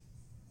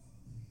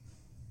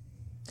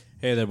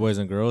Hey there, boys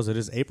and girls. It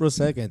is April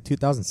 2nd,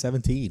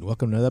 2017.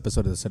 Welcome to another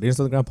episode of the Salinas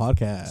Underground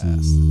podcast.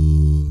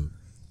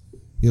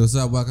 Yo, what's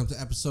up? Welcome to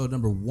episode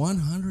number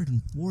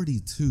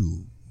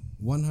 142.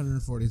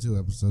 142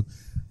 episode.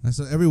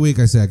 So every week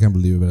I say I can't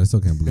believe it, but I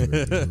still can't believe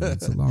it.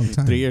 It's a long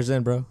time. 3 years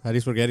in, bro. At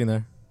least we're getting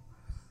there.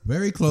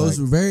 Very close.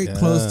 Like, we're very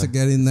close to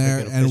getting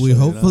there. And we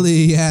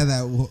hopefully,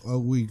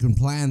 that we can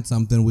plan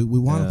something. We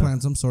want to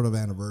plan some sort of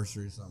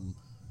anniversary, something.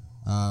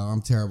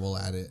 I'm terrible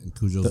at it, and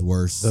Cujo's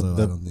worse. So I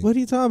don't think. What are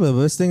you talking about?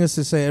 This thing is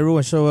to say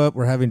everyone show up.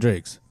 We're having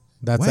drinks.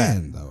 That's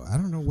when though. I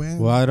don't know when.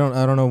 Well, I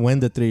don't know when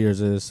the 3 years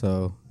is.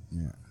 So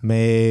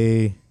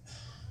May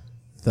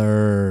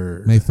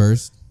 3rd. May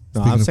 1st.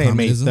 No, I'm saying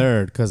communism? May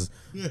 3rd because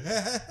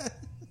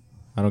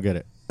I don't get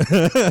it.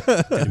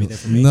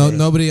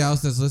 Nobody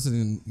else that's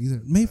listening either.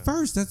 May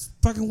 1st. That's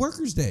fucking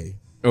Workers' Day.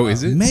 Oh,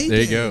 is it? May there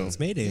Day. You go. It's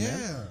May Day,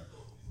 man.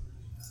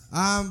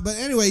 But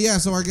anyway,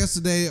 so our guests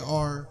today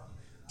are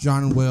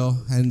Jon and Will,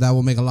 and that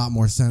will make a lot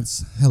more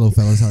sense. Hello,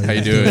 fellas. How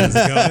you doing?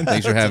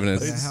 Thanks for having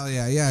us. Hell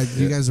yeah.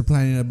 You guys are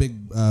planning a big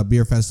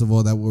beer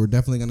festival that we're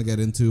definitely going to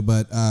get into,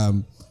 but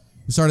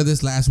we started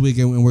this last week,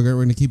 and we're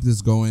going to keep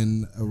this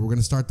going. We're going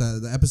to start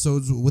the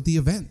episodes with the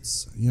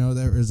events. You know,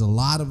 there is a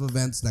lot of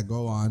events that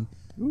go on,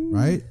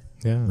 right?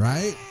 Yeah.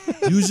 Right?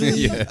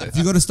 Usually, if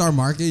you go to Star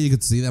Market, you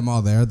could see them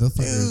all there.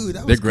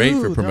 They're great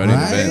for promoting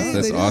events.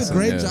 That's awesome.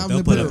 Great job.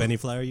 They'll put up any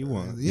flyer you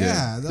want.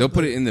 Yeah. They'll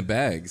put it in the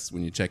bags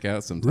when you check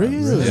out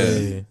sometimes.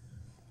 Really?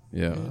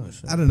 Yeah.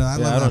 I don't know. I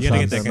love that. You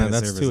gotta get that kind of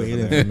That's service too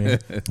alien for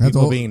me.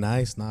 People being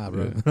nice, nah,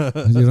 bro. I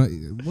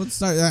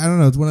don't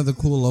know. It's one of the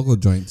cool local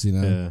joints, you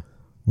know. Yeah.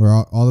 Where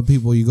all the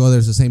people you go,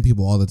 there's the same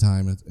people all the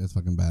time. It's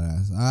fucking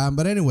badass.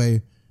 But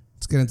anyway,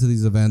 let's get into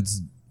these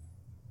events.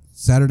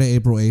 Saturday,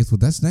 April 8th. Well,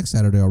 that's next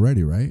Saturday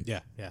already, right? Yeah,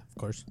 of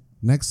course.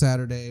 Next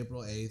Saturday,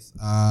 April 8th.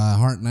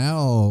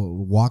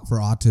 Hartnell Walk for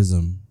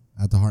Autism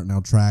at the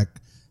Hartnell track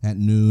at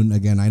noon.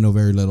 Again, I know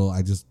very little.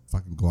 I just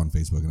fucking go on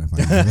Facebook and I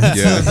find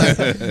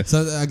it.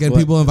 So again,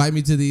 people invite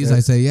me to these.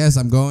 I say, yes,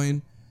 I'm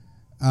going.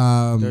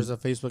 There's a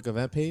Facebook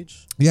event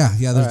page? Yeah,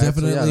 there's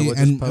definitely. We'll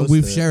and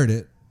we've shared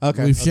it.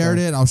 Okay. We've shared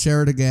it. I'll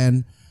share it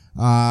again.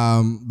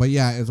 But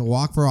yeah, it's a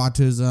Walk for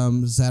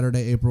Autism,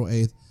 Saturday, April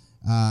 8th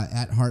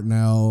at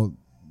Hartnell.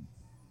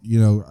 You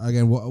know,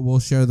 again, we'll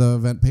share the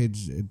event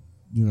page. You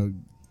know,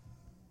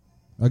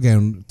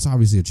 again, it's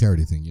obviously a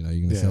charity thing. You know,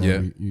 you're going to show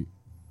the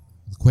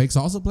Quakes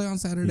also play on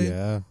Saturday.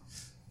 Yeah.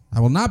 I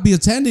will not be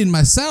attending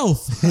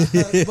myself,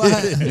 but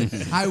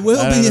I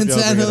will be in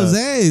San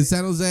Jose.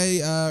 San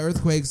Jose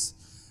Earthquakes.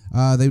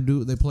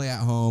 They play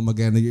at home.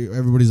 Again,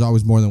 everybody's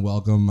always more than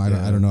welcome.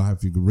 I don't know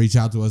if you could reach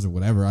out to us or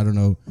whatever. I don't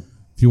know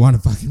if you want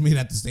to fucking meet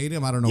at the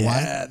stadium. I don't know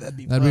why. That'd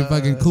be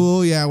fucking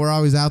cool. Yeah, we're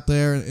always out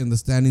there in the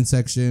standing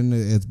section.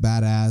 It's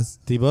badass.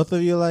 Do both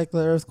of you like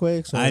the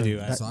Earthquakes? I do.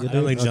 I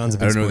like John's a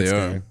big I don't know sports they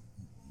guy. are.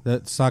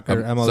 That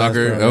soccer, MLS.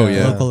 Soccer, bro.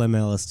 Local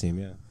MLS team,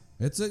 yeah.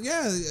 It's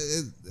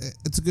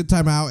a good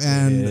time out,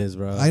 and it is,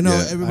 bro. I know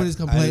everybody's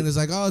complaining. It's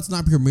like, oh, it's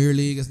not Premier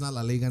League, it's not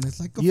La Liga, and it's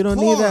like, you don't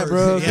need that,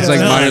 bro. It's like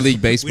minor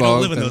league baseball.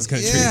 We don't live in those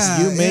countries.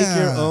 Yeah, you make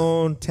your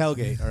own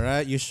tailgate, all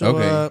right? You show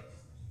up,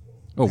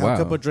 have a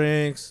couple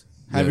drinks,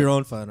 have your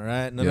own fun, all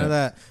right? None of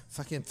that.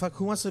 Fuck,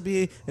 who wants to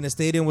be in a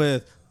stadium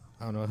with,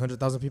 I don't know,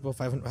 100,000 people,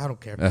 500? I don't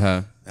care.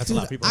 That's a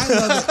lot of people. I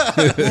love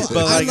it.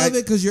 Well, I love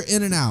it because you're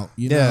in and out.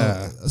 You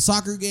know, a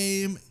soccer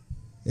game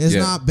is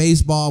not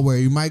baseball where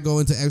you might go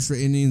into extra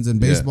innings and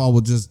baseball will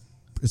just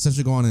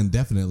essentially go on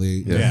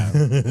indefinitely.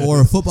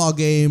 Or a football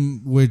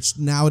game, which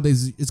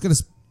nowadays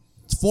it's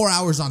 4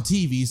 hours on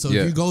TV. So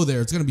if you go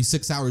there, it's gonna be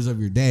 6 hours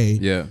of your day.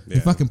 You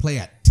fucking play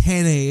at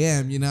 10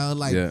 a.m. You know,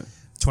 like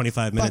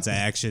 25 minutes of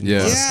action,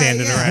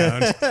 standing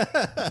around.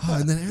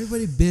 And then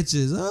everybody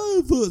bitches.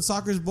 Oh,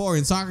 soccer's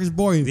boring. Soccer's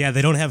boring. Yeah,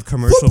 they don't have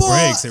commercial Football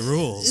breaks. It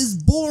rules. It's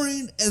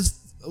boring as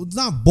it's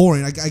not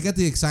boring. I get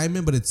the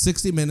excitement, but it's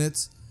 60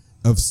 minutes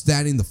of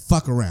standing the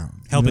fuck around,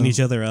 helping each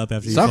other up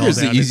after you Soccer is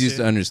fall down the easiest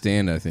to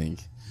understand, I think.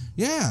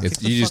 Yeah,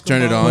 you just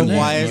turn it on.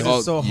 Why is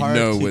it so hard?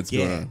 You know to what's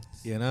get, going on.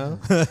 You know,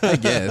 I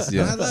guess.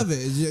 Yeah, I love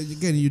it.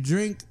 Again, you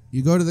drink,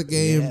 you go to the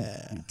game.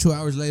 2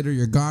 hours later,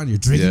 you're gone. You're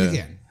drinking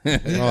again.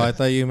 Oh, I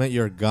thought you meant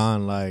you're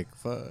gone. Like,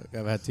 fuck,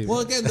 I've had to. Well,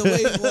 again, the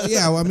way.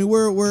 Well, I mean,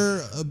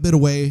 we're a bit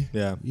away.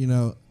 Yeah, you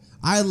know,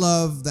 I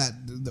love that.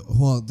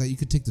 That you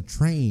could take the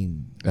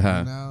train. You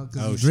know,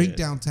 because you drink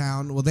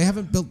downtown. Well, they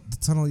haven't built the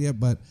tunnel yet,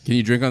 but can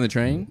you drink on the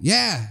train?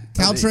 Yeah,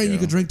 Caltrain. You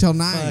could drink till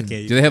 9.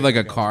 Do they have like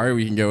a car where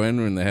you can go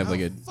in when they have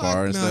like a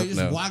bar and stuff? You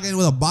just walk in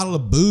with a bottle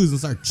of booze and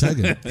start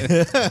chugging.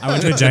 I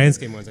went to a Giants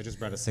game once. I just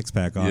brought a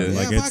 6-pack on. Yeah,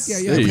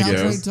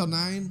 Caltrain till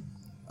 9.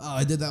 Oh,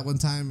 I did that one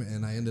time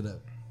and I ended up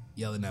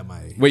yelling at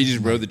my... Wait, you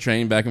just rode the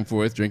train back and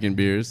forth drinking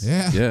beers?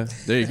 Yeah.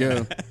 There you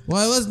go.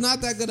 Well, it was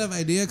not that good of an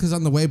idea because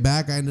on the way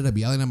back, I ended up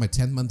yelling at my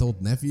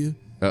 10-month-old nephew.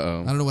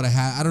 Uh-oh. I don't know what I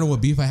had. I don't know what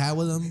beef I had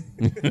with him,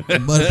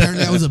 but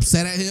apparently I was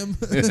upset at him.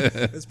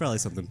 It's probably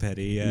something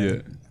petty.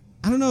 Yeah.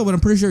 I don't know, but I'm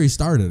pretty sure he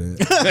started it.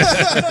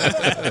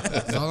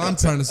 That's all I'm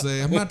trying to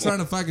say. I'm not trying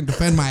to fucking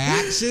defend my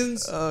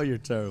actions. Oh, you're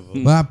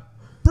terrible. But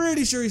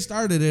pretty sure he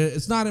started it.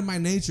 It's not in my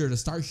nature to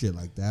start shit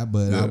like that,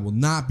 but I will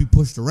not be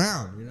pushed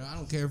around. You know, I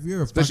don't care if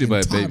you're especially by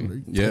a toddler.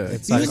 baby. Yeah,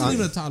 he wasn't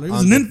even a toddler. He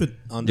was an infant.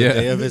 On the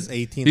day of his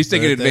 18th, he's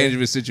taking birthday, advantage of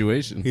his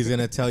situation. He's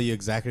gonna tell you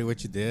exactly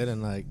what you did,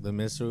 and like the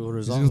mystery will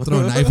resolve. He's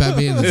gonna throw a knife at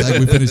me, and it's like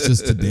we finished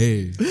this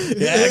today.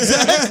 Yeah,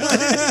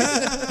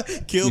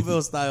 exactly. Kill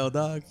Bill style,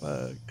 dog.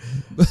 Fuck.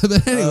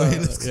 But anyway,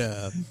 let's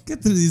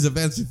get through these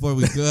events before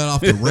we get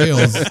off the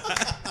rails.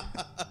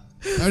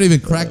 I haven't even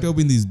cracked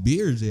open these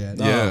beers yet.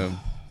 Yeah.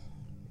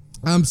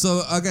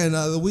 So again,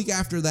 the week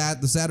after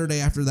that, the Saturday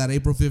after that,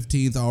 April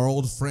 15th, our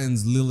old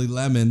friends Lily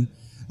Lemon.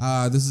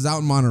 This is out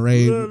in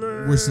Monterey.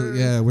 We're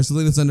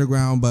Salinas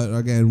Underground, but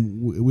again,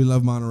 we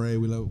love Monterey.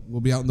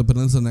 We'll be out in the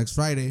Peninsula next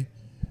Friday,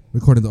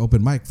 recording the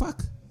open mic.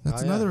 Fuck,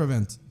 that's another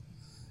event.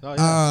 Oh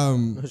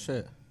yeah.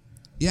 Shit.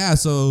 Yeah.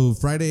 So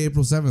Friday,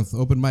 April 7th,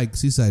 open mic,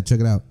 Seaside. Check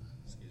it out.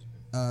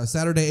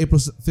 Saturday, April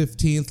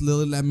 15th,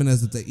 Lily Lemon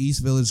is at the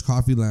East Village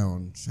Coffee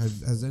Lounge.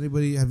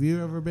 Have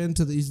you ever been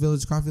to the East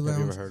Village Coffee Lounge?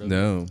 Have you ever heard of it?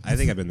 No. I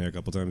think I've been there a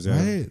couple times. Yeah.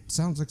 Right?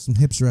 Sounds like some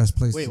hipster ass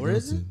place. Wait, where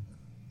is it?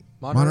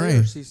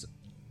 Monterey.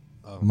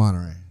 Or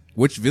Monterey.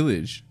 Which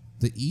village?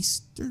 The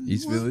Eastern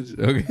East one? Village?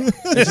 Okay.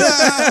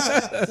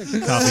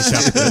 Coffee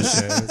shop.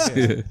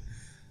 Yeah.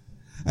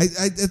 I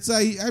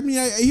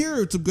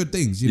hear some good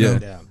things, you know.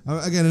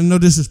 Yeah. Again, no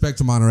disrespect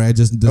to Monterey, I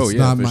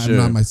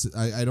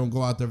don't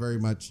go out there very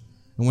much,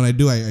 and when I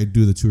do, I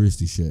do the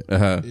touristy shit.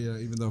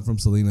 Even though I'm from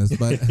Salinas,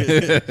 but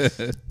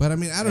I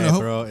mean, I don't know,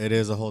 bro. It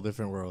is a whole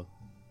different world.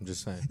 I'm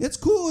just saying. It's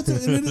cool. It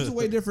is a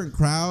way different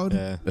crowd.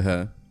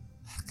 Yeah.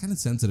 Kind of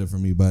sensitive for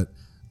me, but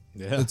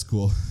it's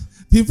cool.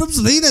 People from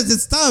Salinas,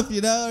 it's tough, you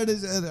know. I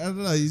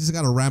don't know. You just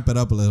gotta ramp it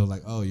up a little.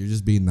 Like, oh, you're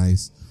just being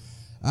nice.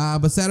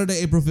 But Saturday,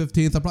 April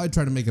 15th, I'll probably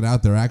try to make it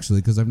out there,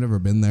 actually, because I've never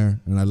been there,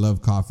 and I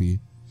love coffee.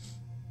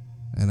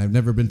 And I've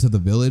never been to the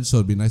Village, so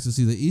it'd be nice to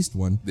see the East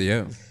one.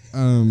 Yeah.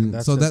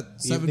 So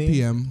that 7 evening?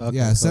 p.m. Okay,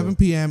 Yeah, 7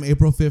 p.m.,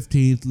 April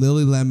 15th,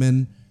 Lily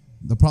Lemon.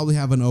 They'll probably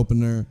have an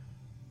opener.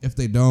 If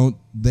they don't,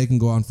 they can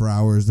go on for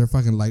hours. Their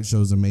fucking light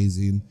show is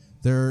amazing.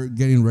 They're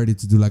getting ready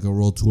to do like a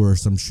world tour or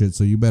some shit,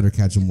 so you better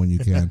catch them when you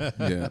can.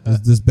 Yeah.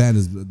 This band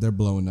they're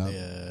blowing up.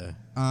 Yeah.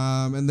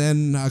 And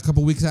then a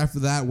couple weeks after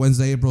that,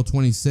 Wednesday, April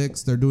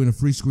 26th, they're doing a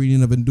free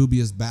screening of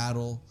Indubious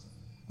Battle,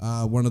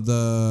 one of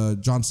the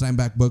John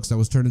Steinbeck books that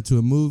was turned into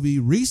a movie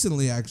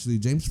recently, actually,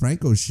 James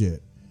Franco's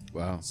shit.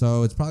 Wow.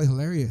 So it's probably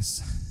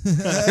hilarious.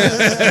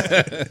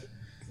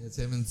 It's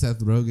him and Seth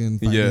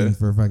Rogen fighting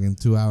for fucking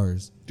 2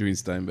 hours. Doing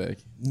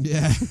Steinbeck.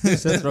 Yeah.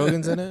 Seth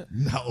Rogen's in it?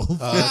 No. I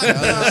was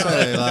gonna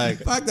say, like,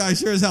 fuck, I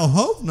sure as hell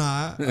hope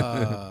not.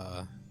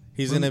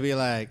 he's going to be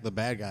like the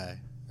bad guy.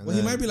 Well,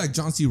 he might be like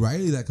John C.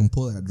 Reilly that can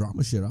pull that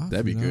drama shit off.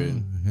 That'd be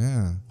good.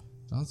 Yeah.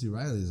 John C.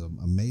 Reilly is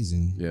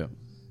amazing. Yeah.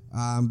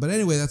 But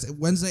anyway, that's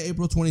Wednesday,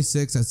 April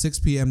 26th at 6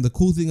 p.m. The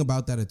cool thing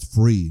about that, it's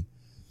free.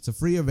 It's a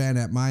free event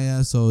at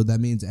Maya, so that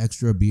means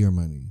extra beer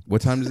money.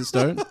 What time does it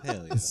start? Hell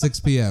yeah. It's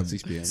 6 p.m.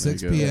 6 p.m.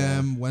 6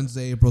 p.m.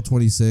 Wednesday, April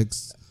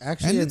 26th.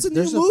 Actually, and it's a new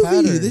there's movie.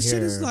 pattern This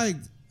shit is like,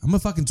 I'm gonna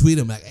fucking tweet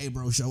him like, hey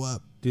bro, show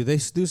up. Do they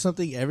do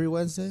something every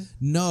Wednesday?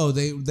 No,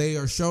 they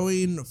are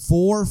showing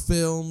 4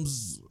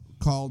 films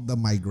called the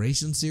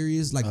Migration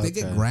series. Like they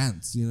get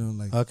grants, you know,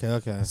 like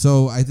Okay.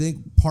 So I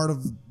think part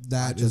of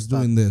that is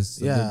doing this.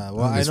 Yeah,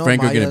 well, I Is know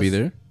Franco Maya's, going to be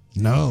there?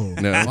 No.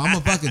 No. Well, I'm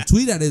gonna fucking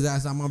tweet at his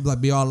ass. I'm gonna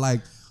like, be all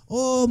like,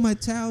 oh, my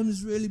town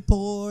is really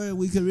poor and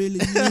we could really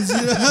use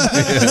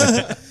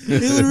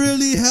it would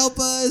really help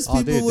us.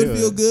 People would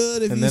feel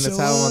good if and you then show it's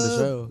how I'm on the up.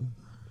 show.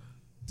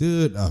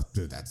 Dude,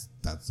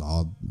 that's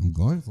all I'm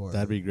going for.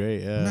 That'd be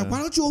great, yeah. Man, why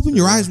don't you open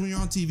your eyes when you're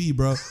on TV,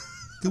 bro?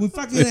 Can we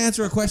fucking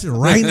answer a question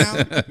right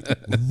now?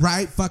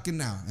 Right fucking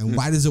now. And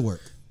why does it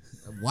work?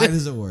 Why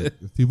does it work?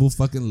 People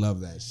fucking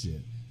love that shit.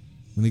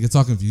 When he gets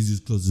all confused, he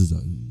just closes his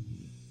eyes.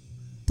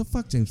 The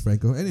fuck, James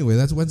Franco? Anyway,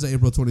 that's Wednesday,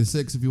 April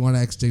 26th. If you want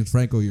to ask James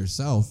Franco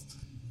yourself,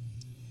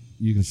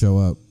 you can show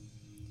up.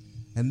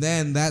 And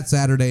then that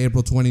Saturday,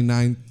 April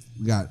 29th,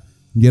 we got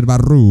Yerba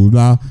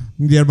Ruda.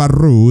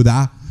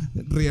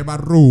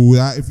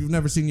 If you've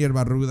never seen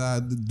Yerba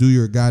Ruda, do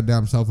your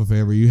goddamn self a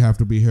favor. You have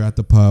to be here at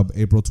the pub,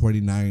 April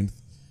 29th.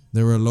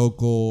 They were a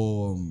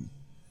local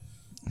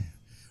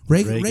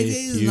reggae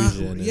is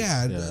fusion.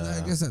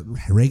 I guess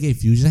reggae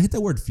fusion. I hate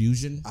that word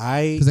fusion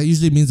because that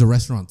usually means the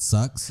restaurant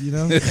sucks. You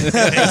know?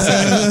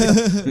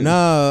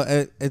 No,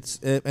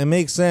 it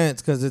makes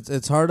sense because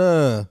it's hard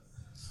to.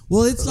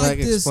 Well, it's like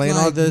this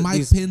like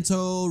Mike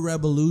Pinto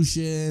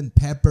Revolution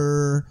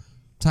Pepper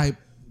type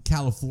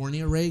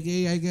California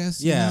reggae, I guess.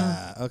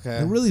 Yeah. You know? Okay.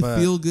 It really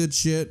feel good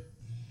shit.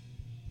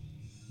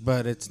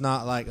 But it's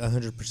not like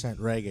 100%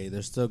 reggae.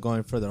 They're still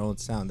going for their own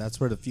sound. That's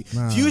where the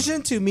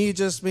fusion to me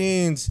just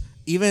means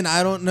even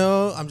I don't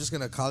know. I'm just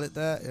gonna call it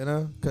that, you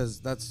know, because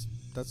that's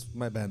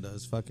my band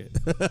does. Fuck it.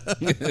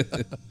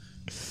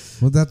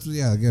 Well, that's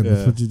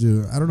what you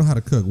do. I don't know how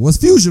to cook. What's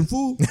fusion,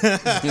 fool?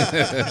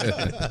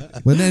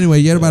 But anyway,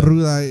 Yerba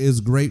Ruda is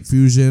great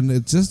fusion.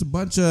 It's just a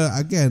bunch of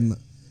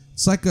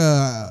it's like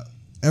a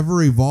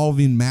ever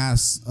evolving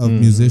mass of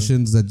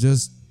musicians that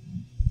just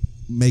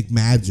make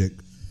magic.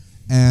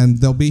 and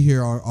they'll be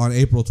here on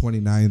April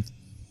 29th.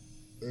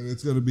 And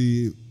it's going to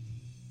be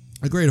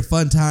a great,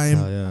 fun time.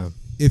 Oh, yeah.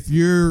 If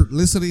you're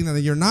listening and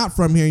you're not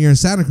from here, you're in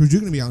Santa Cruz,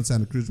 you're going to be out in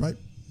Santa Cruz, right?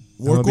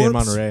 We'll be in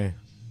Monterey.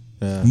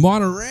 Yeah.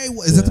 Monterey?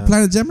 Is that the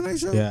Planet Gemini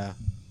show? Yeah.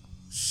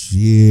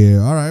 Shit.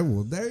 All right.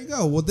 Well, there you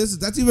go. Well,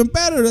 that's even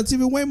better. That's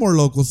even way more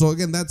local. So,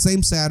 again, that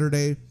same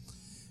Saturday,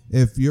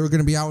 if you're going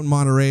to be out in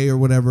Monterey or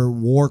whatever,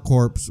 War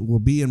Corpse will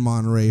be in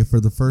Monterey for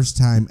the first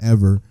time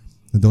ever.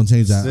 And don't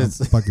change that. I'm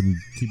fucking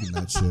keeping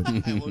that shit.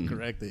 I will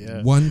correct it,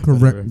 yeah.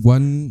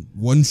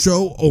 One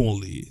show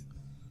only.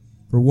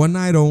 For one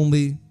night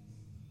only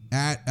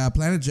at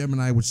Planet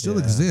Gemini, which still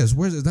exists.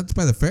 Where's it? That's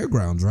by the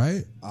fairgrounds,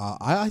 right?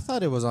 I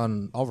thought it was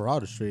on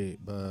Alvarado Street,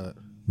 but...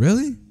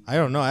 Really? I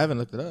don't know. I haven't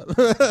looked it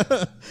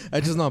up.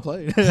 I just not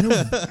played.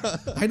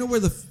 I know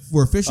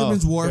where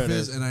Fisherman's Wharf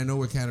is, and I know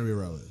where Cannery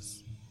Row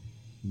is.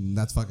 And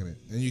that's fucking it.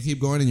 And you keep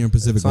going, and you're in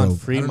Pacific Grove. It's on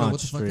Fremont I don't know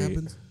what the Street. fuck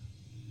happens.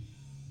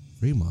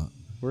 Fremont.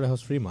 Where the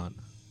hell's Fremont?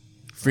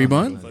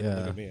 Fremont?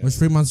 Yeah. Where's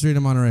Fremont Street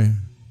in Monterey?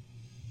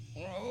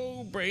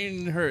 Oh,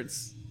 brain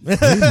hurts.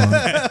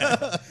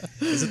 Fremont.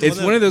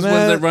 It's one of those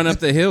ones that run up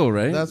the hill,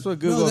 right? That's what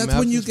Google No, that's Maps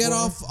when you is get for.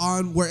 off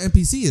on where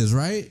NPC is,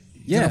 right?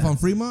 You get off on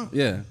Fremont?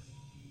 Yeah.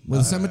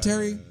 With a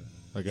cemetery?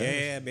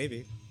 Yeah,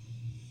 maybe.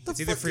 It's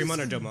either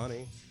Fremont or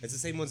Domani. It's the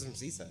same ones from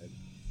Seaside.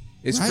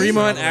 It's Right?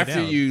 Fremont All the way after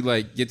down. you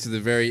get to the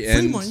very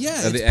end Fremont,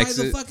 yeah. of It's the by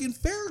exit. the fucking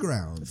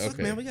fairgrounds. Okay. Fuck,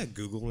 man, we got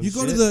Google and You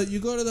go shit.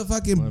 to the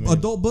fucking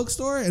adult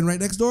bookstore, and right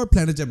next door,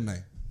 Planet Gemini.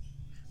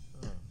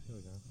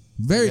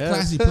 Very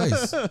classy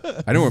place.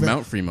 I know where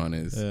Mount Fremont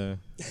is.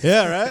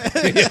 Yeah, right?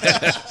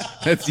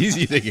 That's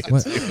easy to get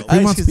What? to. I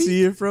Fremont's can Peak?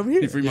 see it from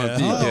here. Fremont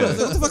Peak, Oh, yeah.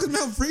 what the fuck is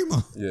Mount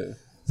Fremont? Yeah. Is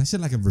that shit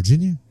like in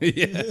Virginia?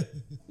 Yeah.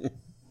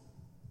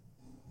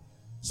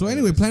 So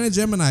anyway, Planet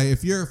Gemini,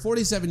 if you're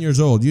 47 years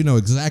old, you know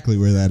exactly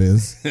where that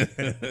is.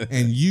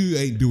 And you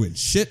ain't doing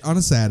shit on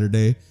a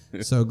Saturday.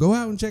 So go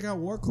out and check out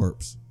War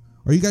Corpse.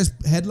 Are you guys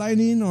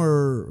headlining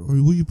or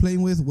who are you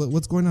playing with?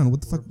 What's going on?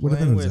 What the fuck? What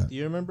event is that?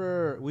 You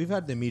remember we've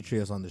had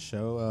Demetrius on the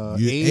show.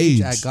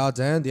 Age. At God's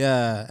End,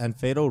 yeah, and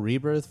Fatal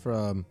Rebirth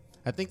from.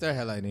 I think they're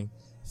headlining.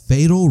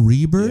 Fatal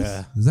Rebirth?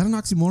 Yeah. Is that an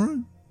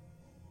oxymoron?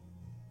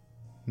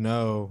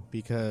 No,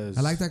 because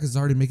I like that because it's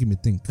already making me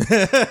think. I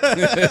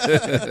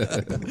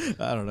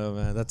don't know,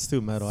 man. That's too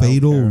metal.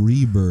 Fatal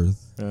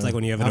Rebirth. It's like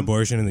when you have an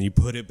abortion and then you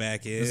put it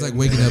back in. It's like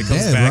waking up it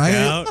comes dead, back right?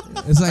 out.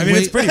 It's like I mean,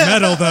 it's pretty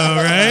metal though,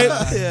 right?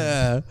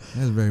 Yeah,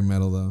 That's very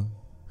metal though.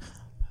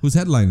 Who's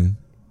headlining?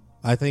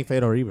 I think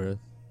Fatal Rebirth.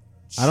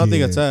 I don't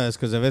think it's Shit. us,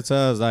 because if it's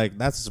us, like,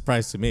 that's a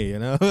surprise to me, you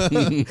know?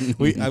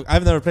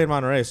 I've never played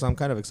Monterey, so I'm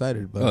kind of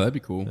excited. But, Oh, that'd be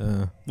cool.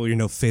 Well, you're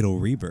no Fatal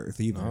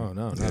Rebirth either. no,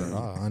 not at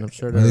all. And I'm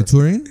sure Are they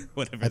touring?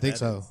 Whatever I think that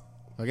so. is.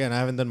 Again, I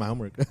haven't done my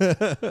homework.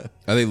 Are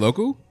they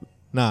local?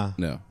 Nah.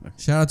 No.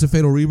 Shout out to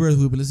Fatal Rebirth.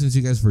 We've been listening to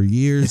you guys for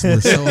years. We're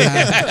so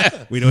happy.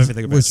 We know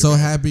everything about We're you, so man.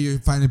 happy you're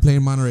finally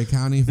playing Monterey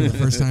County for the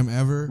first time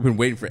ever. We've been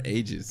waiting for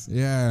ages.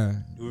 Yeah.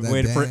 We've That been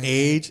waiting for dang-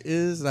 Age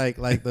is like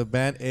the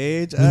band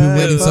Age.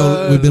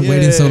 We've been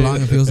waiting so long.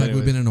 It feels like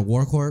Anyway. we've been in a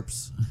war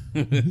corpse.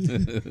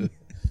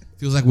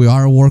 Feels like we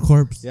are a war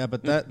corpse. Yeah,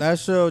 but that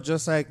show,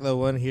 just like the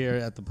one here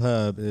at the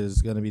pub,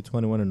 is gonna be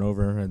 21 and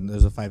over, and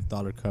there's a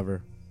 $5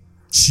 cover.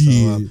 Shit.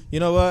 So, you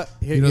know what?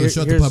 You know the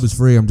show at the pub is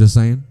free. I'm just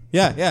saying.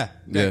 Yeah.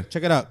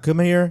 Check it out. Come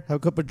here, have a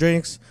couple of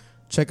drinks.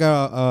 Check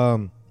out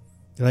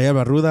La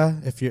Yerba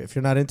Ruda. If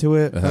you're not into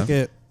it, fuck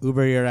it.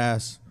 Uber your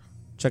ass.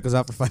 Check us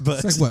out for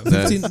 $5. It's like what?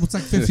 15? What's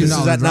like $15? This is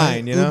at right?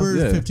 9, you know? Uber,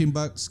 Yeah.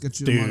 $15. Get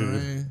you to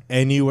Monterey.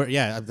 Anywhere,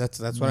 yeah, that's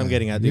what I'm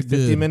getting at. you're Dude,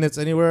 15 good. minutes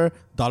anywhere,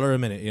 $1 a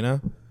minute. You know,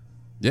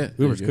 Yeah.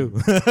 Uber's there you cool.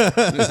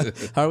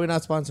 How are we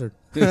not sponsored?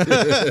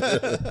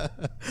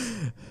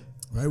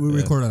 Right? We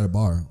record at a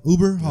bar.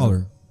 Uber,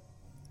 holler.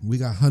 We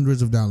got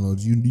hundreds of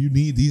downloads. You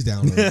need these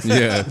downloads.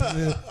 Yeah.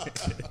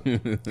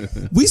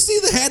 We see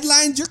the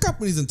headlines. Your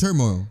company's in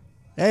turmoil.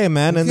 Hey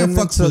man, You and can't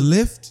then fuck with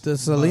Lyft. the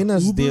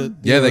Salinas Uber? deal.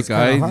 Yeah, that was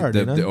kinda guy, hard, the,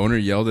 you know? the owner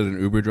yelled at an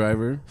Uber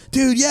driver.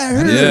 Dude, yeah, I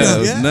heard Yeah, that. it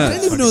was I nuts.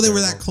 didn't even know they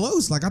were that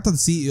close. Like I thought the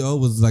CEO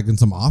was like in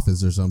some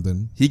office or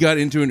something. He got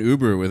into an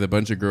Uber with a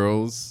bunch of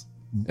girls,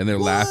 and they're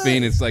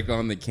laughing. It's like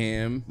on the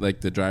cam,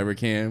 like the driver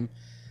cam.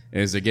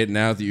 And as they're getting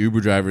out, the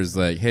Uber driver's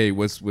like, "Hey,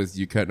 what's with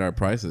you cutting our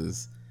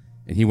prices?"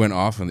 And he went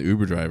off on the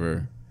Uber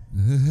driver.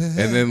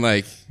 And then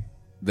like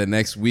the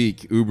next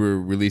week, Uber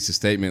released a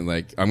statement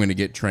like, "I'm going to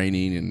get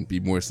training and be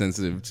more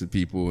sensitive to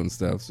people and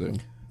stuff." So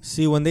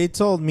See, when they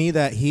told me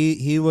that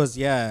he was,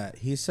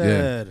 he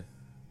said,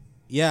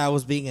 I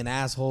was being an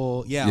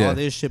asshole. Yeah, all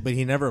this shit, but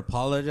he never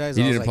apologized.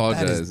 He I was didn't like,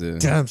 apologize, That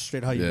is yeah. damn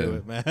straight how you Yeah. do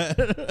it, man. I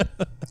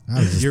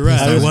was just You're right.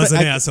 pissed I off. was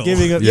an asshole.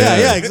 Giving up, Yeah.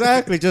 yeah,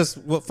 exactly. Just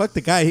fuck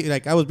the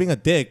guy. I was being a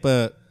dick,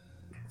 but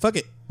fuck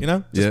it, you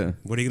know. yeah,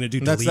 What are you gonna do?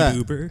 That's Delete that.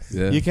 Uber?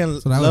 yeah. You can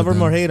what I love would've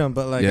him or done. hate him,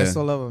 but like I Yeah.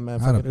 still love him,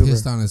 man. I'd have Fucking Uber.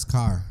 pissed on his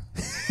car.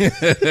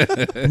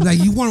 I'm like,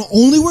 you want to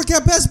only work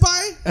at Best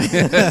Buy?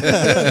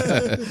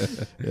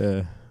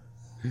 Yeah.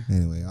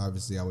 Anyway,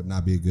 obviously, I would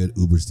not be a good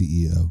Uber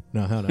CEO.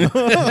 No, hell no.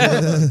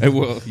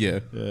 Well, yeah.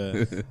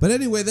 But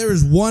anyway, there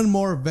is one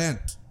more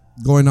event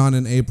going on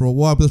in April.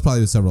 Well, there's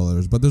probably several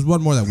others, but there's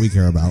one more that we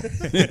care about.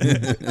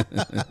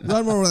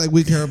 One more that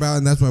we care about,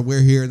 and that's why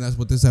we're here, and that's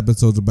what this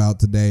episode's about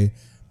today.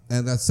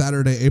 And that's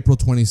Saturday, April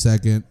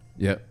 22nd.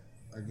 Yep.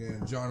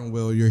 Again, Jon and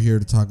Will, you're here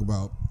to talk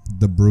about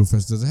the Brew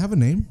Fest. Does it have a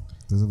name?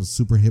 Does it have a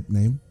super hip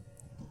name?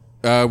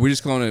 We're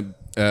just calling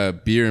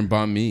it Beer and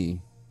Banh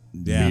Mi.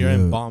 Yeah. Beer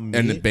and Banh Mi.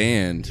 And the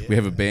band. Yeah. We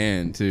have a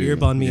band, too. Beer,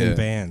 Banh Mi, and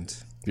band.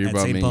 Beer, at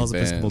Banh St. Mi, Paul's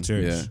band. Episcopal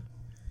Church. Yeah.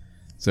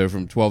 So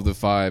from 12 to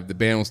 5, the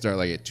band will start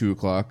like at 2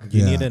 o'clock.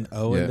 You need an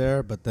O in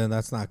there, but then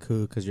that's not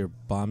cool because you're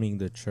bombing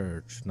the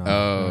church.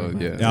 No,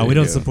 yeah. We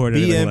don't support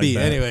it. B&B,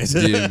 like anyways.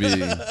 B&B,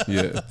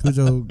 yeah.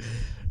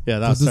 Yeah,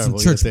 that was terrible.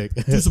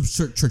 Do some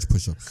church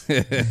push-ups.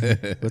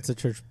 What's a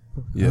church?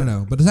 Yeah. I don't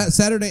know. But it's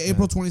Saturday,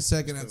 April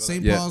 22nd at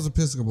St. Paul's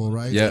Episcopal,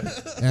 right? Yeah.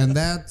 And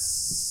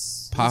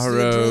that's...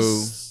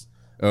 Pajaro.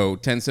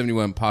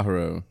 1071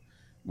 Pajaro.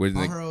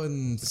 Pajaro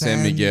in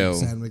San Miguel.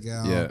 San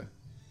Miguel. Yeah.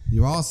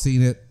 You've all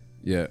seen it.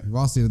 Yeah. You've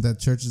all seen it. That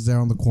church is there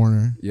on the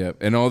corner. Yeah.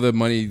 And all the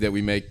money that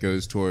we make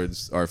goes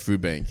towards our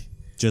food bank.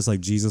 Just like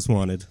Jesus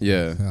wanted.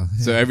 Yeah.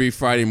 So every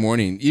Friday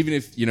morning, even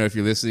if if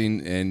you're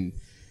listening and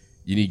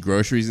you need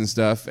groceries and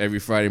stuff, every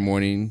Friday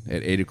morning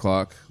at 8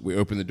 o'clock, we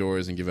open the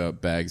doors and give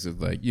out bags of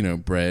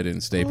bread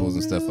and staples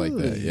and stuff like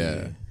that.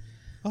 Yeah.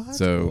 Oh, that's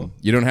so cool.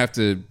 you don't have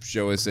to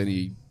show us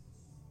any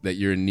that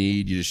you're in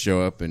need. You just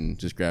show up and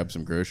just grab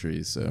some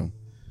groceries. So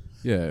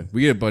yeah,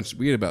 we get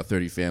about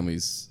 30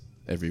 families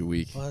every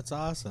week. Oh, that's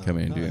awesome.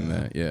 Coming and doing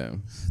that. Yeah.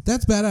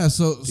 That's badass.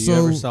 Do you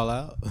ever sell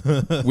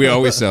out? We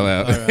always sell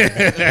out.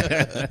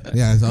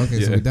 Yeah. So we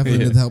definitely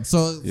need help.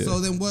 So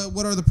then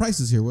what are the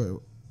prices here?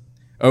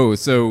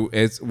 So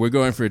we're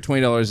going for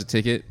 $20 a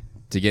ticket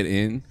to get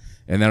in,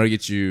 and that'll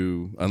get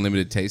you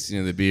unlimited tasting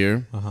of the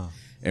beer.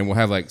 And we'll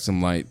have like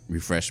some light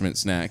refreshment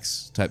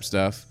snacks type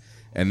stuff.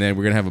 And then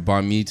we're going to have a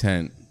Banh Mi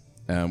tent,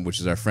 which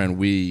is our friend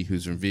Wee,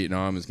 who's from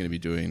Vietnam, is going to be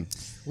doing.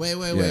 Wait,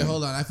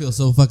 hold on. I feel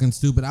so fucking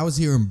stupid. I was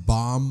hearing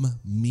bomb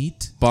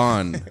meat.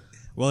 Banh.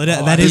 Well,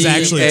 that is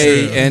actually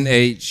true.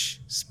 BANH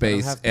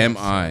space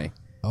MI.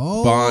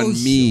 Oh,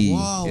 Banh Mi.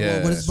 Wow.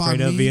 Yeah. What is Banh Mi?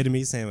 Straight up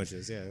Vietnamese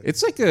sandwiches, yeah.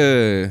 It's like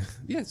a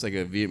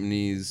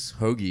Vietnamese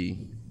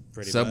hoagie.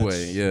 Pretty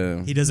Subway, much.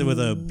 yeah. He does it with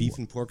a beef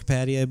and pork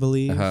patty, I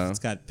believe. It's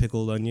got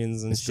pickled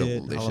onions and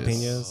shit, delicious.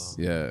 jalapenos.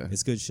 Yeah.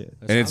 It's good shit.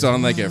 And it's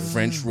on like a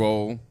French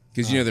roll.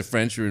 Because the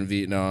French are in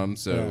Vietnam,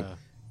 so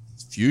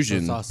it's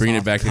fusion. So it's Bringing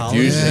it back to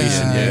fusion.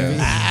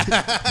 Yeah.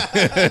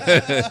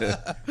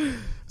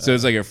 So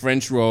it's like a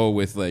French roll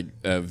with like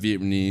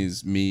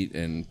Vietnamese meat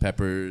and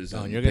peppers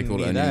and you're pickled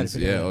gonna need onions.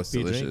 that It's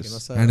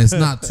delicious. And it's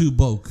not too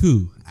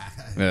beaucoup.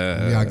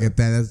 Y'all get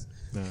that?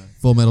 That's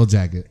Full Metal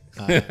Jacket.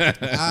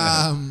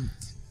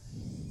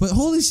 But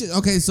holy shit.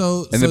 Okay,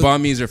 so... And the Banh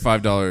Mi's are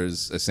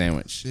 $5 a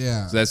sandwich.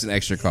 Yeah. So that's an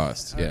extra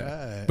cost.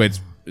 Yeah. Right. But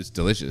it's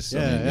delicious.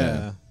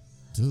 Yeah.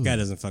 Dude. Guy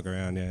doesn't fuck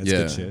around, yeah. It's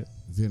good shit.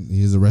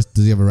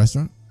 Does he have a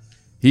restaurant?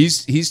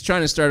 He's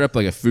trying to start up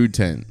like a food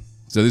tent.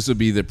 So this will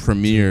be the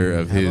premiere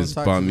of his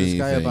Banh Mi this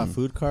guy thing. about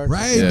food carts.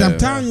 Right. Yeah. I'm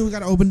telling you, we got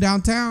to open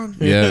downtown.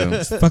 Yeah.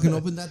 Just fucking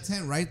open that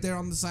tent right there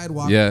on the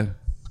sidewalk. Yeah.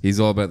 He's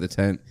all about the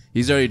tent.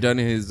 He's already done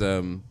his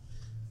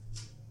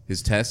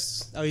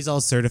tests. Oh, he's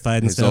all certified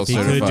and He's stuff. all He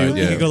certified,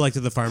 could go like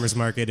to the farmer's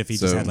market if he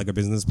just So had like a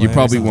business plan. You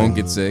probably or won't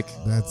something. get sick.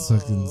 That's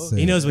fucking sick.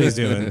 He knows what he's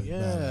doing.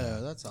 Yeah,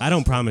 that's awesome. I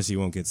don't promise you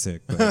won't get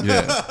sick. But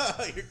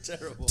Yeah. You're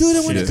terrible. Dude,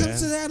 and when it Shit.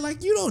 comes to that,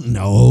 like, you don't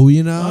know,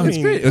 you know? It's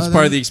great. It's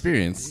part of the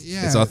experience.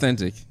 Yeah. It's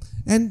authentic.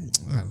 And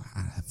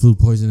food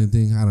poisoning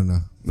thing, I don't know.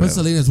 For No.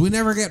 Salinas, we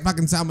never get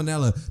fucking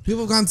salmonella.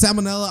 People have gotten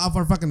salmonella off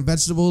our fucking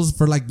vegetables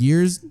for like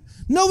years.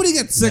 Nobody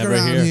gets sick Never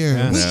around here. here.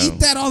 Yeah. We No. eat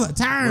that all the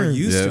time. we're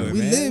used Yeah. to it, We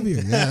man. live here.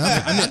 Yeah,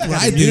 that's what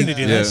I immunity think. to that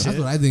Yeah. That's shit.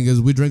 what I think is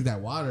we drink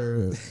that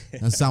water,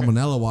 that's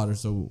salmonella water,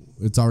 so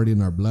it's already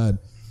in our blood.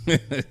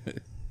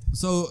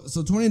 So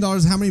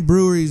 $20. How many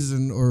breweries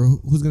or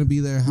who's gonna be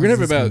there? We're gonna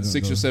have about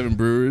 6 or 7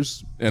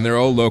 brewers, and they're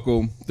all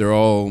local. They're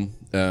all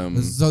in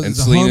it's a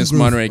Salinas, homebrew-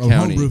 Monterey a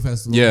County. homebrew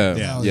festival. Yeah,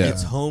 Yeah. yeah.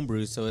 It's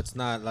homebrew, so it's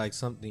not like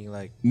something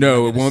like.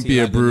 No, you're it gonna won't see be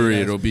a like in the brewery.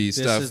 US. It'll be This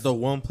stuff. is the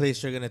one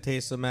place you're gonna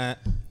taste them at.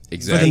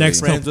 Exactly. For the next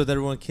Friends with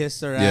everyone, kiss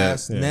their Yeah.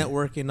 ass, Yeah.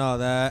 networking, all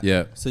that.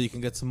 Yeah. So you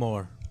can get some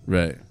more.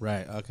 Right.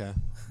 Right. Okay.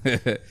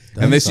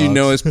 Unless you sucks.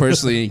 know us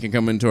personally, you can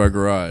come into our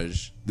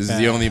garage. This is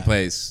the only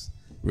place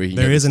where you can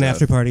There get is an stuff.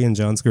 after party in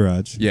John's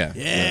garage. Yeah.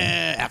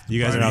 Yeah. You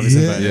guys are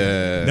obviously invited.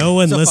 Yeah. No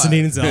one So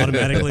listening is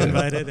automatically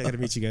invited. I got to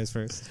meet you guys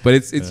first. But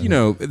it's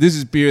this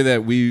is beer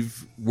that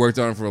we've worked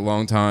on for a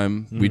long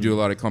time. We do a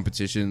lot of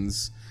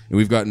competitions, and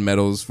we've gotten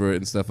medals for it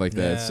and stuff like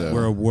that. Yeah. So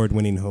We're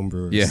award-winning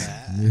homebrewers. yeah.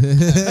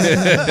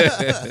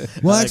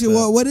 Well, like actually,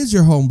 that. what is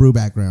your homebrew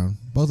background?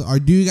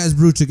 Do you guys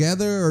brew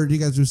together or do you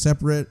guys do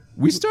separate?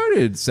 We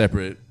started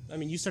separate. I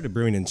mean, you started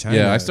brewing in China.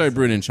 Yeah, I started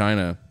brewing in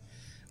China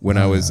when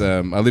I was I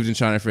lived in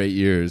China for 8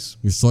 years.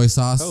 Your soy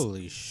sauce?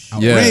 Holy shit.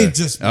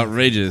 Outrageous. Yeah.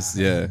 Outrageous,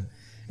 yeah.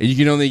 And you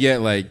can only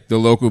get like the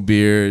local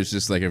beer is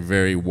just like a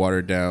very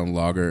watered down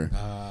lager.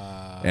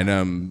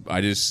 And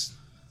I just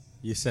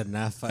You said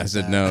nah. I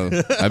said no.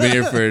 I've been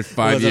here for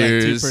 5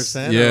 years.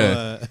 Like 2%?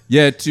 Yeah,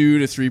 yeah, 2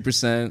 to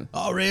 3%.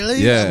 Oh,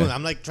 really? Yeah.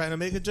 I'm like trying to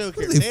make a joke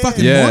here. Are they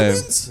fucking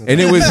Mormons?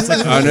 And it was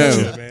I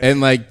know,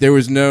 and like there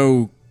was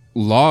no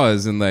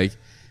laws, and like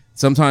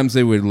sometimes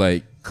they would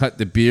like cut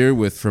the beer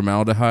with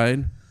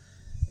formaldehyde.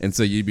 And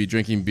so you'd be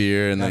drinking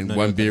beer, and then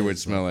one beer would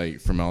smell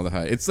like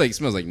formaldehyde. It's like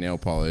smells like nail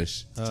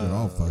polish.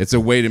 It's a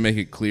way to make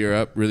it clear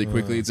up really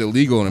quickly. It's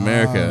illegal in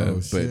America,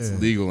 but it's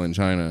legal in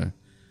China.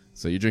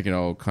 So you're drinking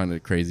all kind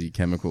of crazy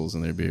chemicals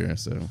in their beer.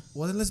 So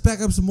then let's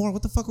back up some more.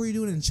 What the fuck were you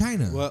doing in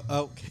China? Well,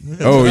 okay.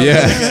 Oh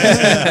yeah.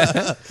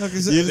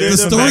 The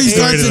story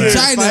starts in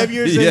China. 5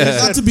 years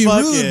Not to be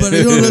rude, but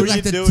you don't look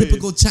like the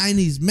typical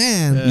Chinese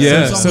man.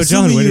 Yeah. So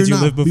John, where did you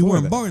live before? You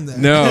weren't born there.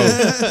 No,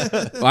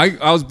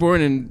 I was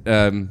born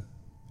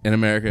in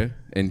America,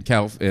 in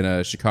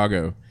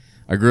Chicago.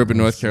 I grew up in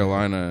North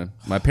Carolina.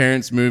 My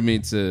parents moved me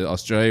to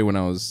Australia when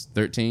I was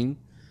 13,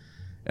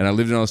 and I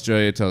lived in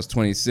Australia till I was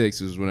 26.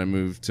 It was when I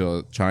moved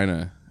to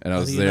China, and I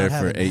was there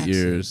for 8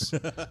 years.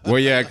 Well,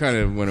 yeah, I kind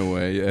of went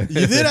away. Yeah,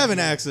 you did have an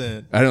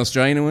accent. I had an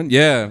Australian one.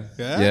 Yeah,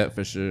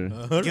 for sure.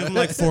 Give them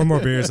like 4 more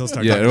beers, they'll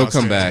start. Yeah, it'll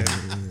come back.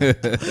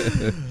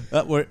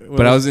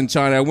 But I was in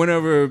China. I went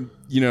over.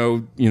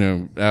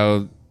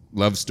 Our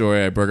love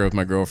story. I broke up with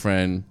my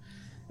girlfriend.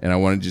 And I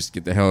wanted to just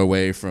get the hell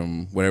away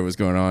from whatever was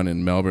going on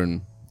in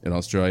Melbourne, in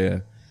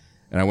Australia.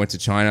 And I went to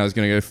China. I was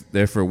going to go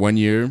there for 1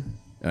 year,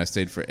 and I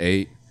stayed for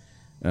 8.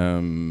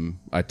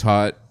 I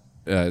taught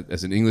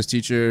as an English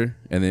teacher,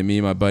 and then me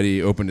and my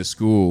buddy opened a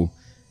school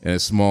in a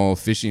small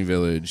fishing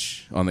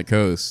village on the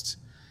coast.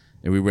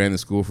 And we ran the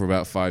school for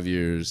about 5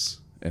 years.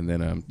 And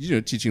then,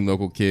 teaching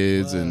local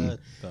kids and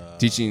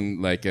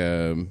teaching, like,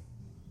 some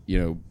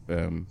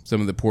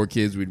of the poor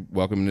kids. We'd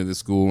welcome them to the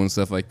school and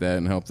stuff like that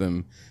and help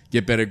them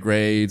get better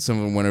grades. Some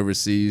of them went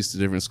overseas to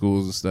different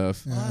schools and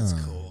stuff. Oh, that's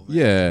cool.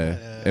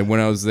 Yeah. And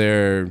when I was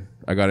there,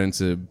 I got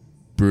into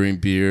brewing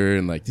beer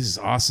and like, this is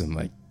awesome.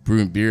 Like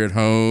brewing beer at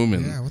home.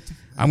 And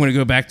I'm going to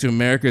go back to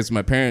America. So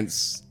my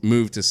parents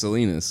moved to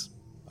Salinas.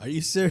 Are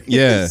you serious?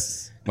 Yeah.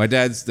 My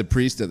dad's the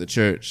priest at the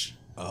church.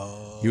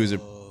 Oh. He was a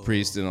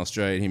priest in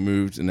Australia. He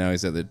moved and now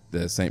he's at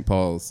the St.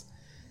 Paul's.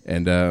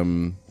 And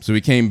so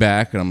we came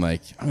back, and I'm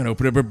like, I'm going to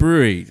open up a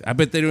brewery. I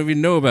bet they don't even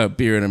know about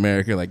beer in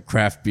America, like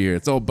craft beer.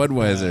 It's all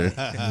Budweiser.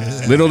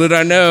 Little did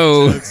I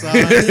know.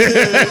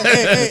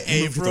 Hey,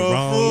 April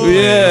Fool.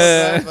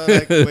 Yeah.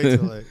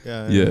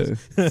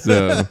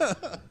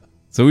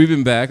 So we've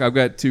been back. I've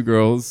got 2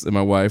 girls and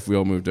my wife. We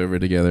all moved over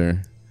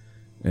together,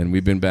 and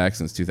we've been back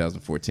since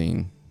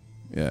 2014.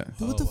 Yeah.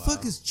 But what the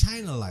fuck is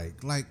China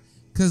like? Like,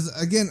 because,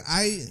 again,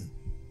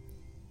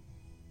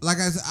 like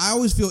I said, I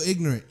always feel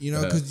ignorant,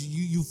 because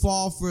you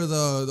fall for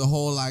the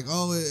whole like,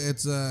 oh,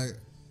 it's a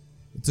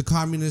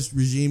communist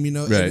regime,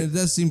 right. And it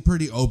does seem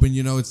pretty open,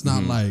 it's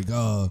not like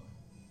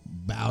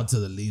bow to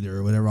the leader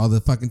or whatever all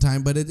the fucking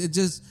time, but it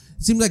just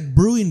seems like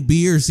brewing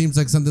beer seems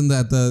like something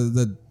that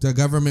the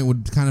government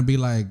would kind of be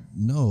like,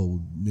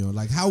 no,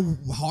 like how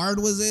hard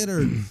was it?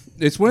 Or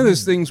it's one of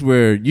those things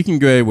where you can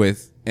go away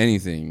with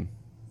anything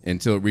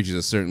until it reaches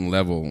a certain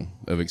level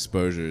of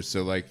exposure.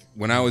 So like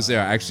when I was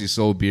there, I actually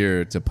sold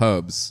beer to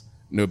pubs,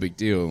 no big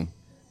deal.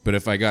 But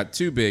if I got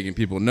too big and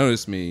people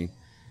noticed me,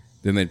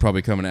 then they'd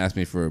probably come and ask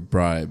me for a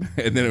bribe,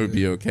 and then it would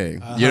be okay.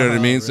 You know what I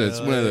mean? Really? So it's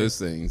one of those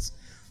things.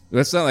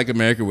 That's not like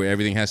America where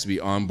everything has to be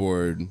on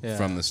board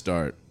from the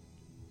start.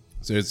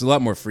 So it's a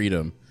lot more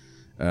freedom.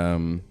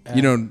 And I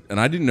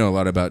didn't know a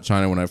lot about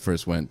China when I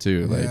first went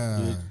too. Like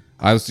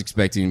I was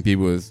expecting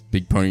people with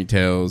big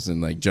ponytails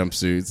and like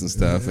jumpsuits and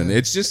stuff. And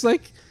it's just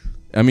like,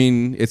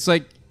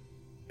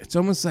 it's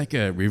almost like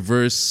a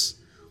reverse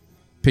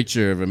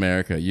picture of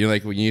America.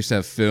 Like when you used to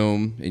have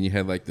film and you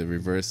had like the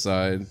reverse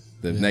side,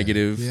 the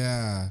negative.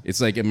 Yeah.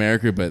 It's like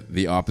America, but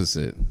the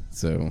opposite.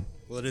 So.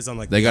 Well, it is on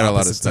like they got a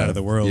lot of stuff side of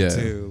the world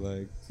too.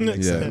 Like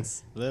makes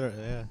sense.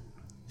 Literally, yeah.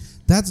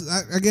 That's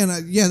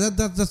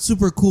that's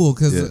super cool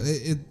because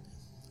it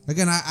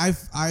again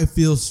I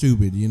feel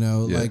stupid,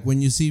 like when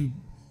you see,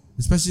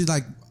 especially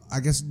like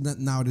I guess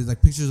nowadays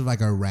like pictures of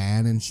like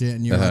Iran and shit,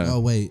 and you're like, oh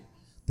wait,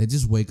 they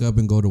just wake up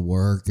and go to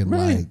work and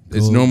like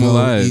it's normal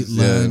lives,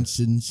 eat lunch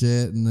and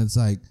shit, and it's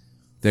like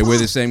they wear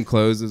the same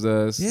clothes as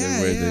us.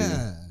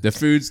 Yeah, the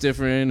food's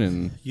different.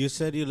 And you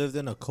said you lived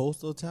in a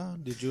coastal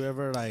town. Did you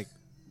ever like?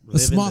 A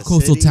small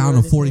coastal town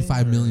of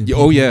 45 million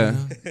people. Oh yeah.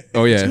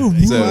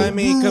 So, I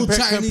mean,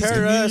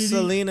 compare us,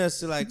 Salinas,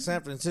 to like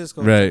San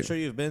Francisco, which I'm sure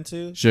you've been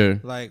to. Sure.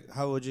 Like,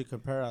 how would you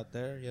compare out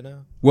there?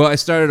 Well, I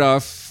started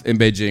off in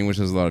Beijing, which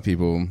has a lot of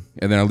people,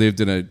 and then I lived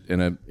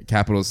in a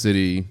capital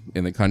city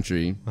in the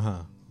country,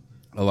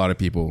 a lot of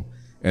people,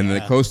 and then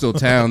the coastal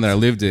town that I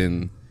lived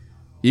in,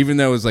 even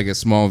though it was like a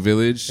small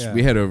village,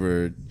 we had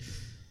over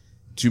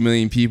 2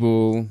 million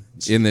people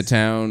in the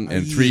town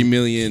and 3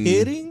 million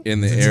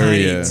in the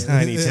area.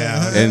 Tiny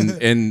town.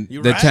 And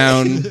the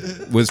town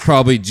was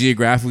probably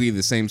geographically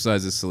the same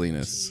size as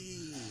Salinas.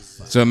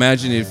 So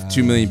imagine if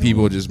 2 million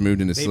people just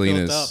moved into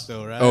Salinas. Built up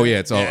though, right? Oh yeah,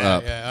 it's all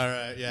up. Yeah, all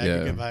right. Yeah, I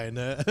can get behind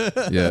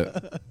that. Yeah.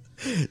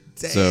 Damn,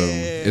 so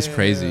it's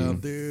crazy.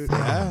 Dude.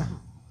 Yeah.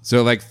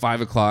 So like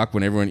 5 o'clock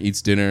when everyone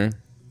eats dinner,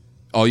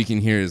 all you can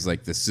hear is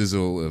like the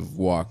sizzle of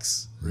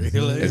woks.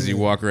 Really? As you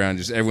walk around,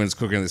 just everyone's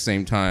cooking at the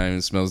same time.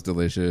 It smells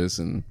delicious,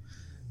 and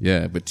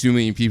yeah. But too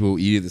many people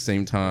eat at the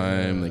same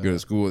time. They go to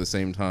school at the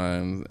same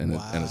time, and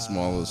in a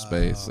small little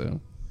space. So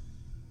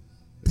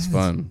it's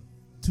fun.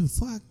 Dude,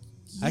 fuck.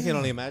 Yeah. I can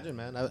only imagine,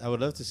 man. I would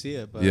love to see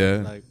it, but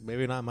like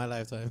maybe not in my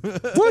lifetime.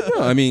 What?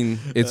 No, I mean,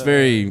 it's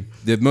very.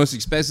 The most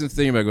expensive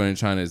thing about going to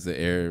China is the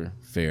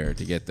airfare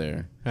to get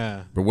there.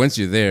 Yeah. But once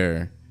you're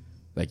there,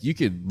 like you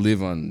could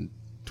live on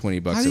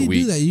 $20 How do a you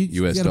week. do that?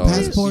 You US get a dollars.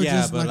 passport Yeah,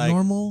 just but like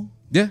normal?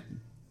 Yeah.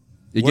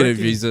 You get a Working-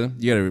 visa.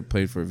 You got to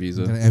pay for a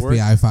visa. Got an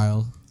FBI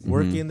file.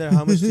 Working there,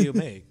 how much do you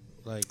make?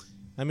 Like,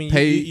 I mean,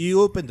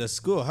 you opened a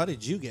school. How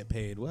did you get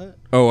paid? What?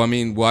 Oh, I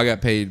mean, well, I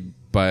got paid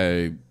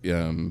by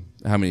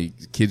how many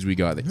kids we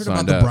got that Heard signed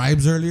about the up.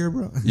 bribes earlier,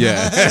 bro?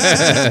 Yeah.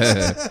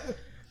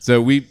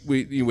 So we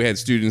had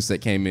students that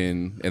came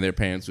in and their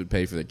parents would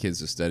pay for their kids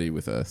to study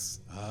with us.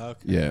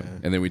 Okay. Yeah.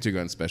 And then we took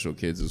on special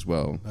kids as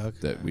well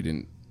that we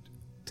didn't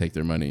take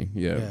their money.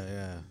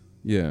 Yeah.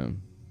 Yeah.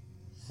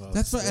 Well,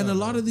 That's right. And a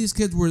lot of these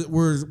kids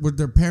were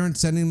their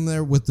parents sending them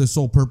there with the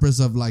sole purpose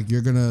of like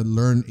you're gonna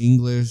learn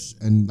English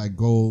and like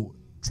go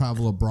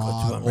travel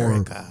abroad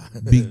or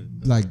be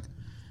like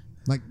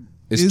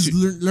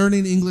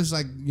learning English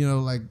like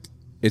like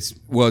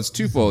it's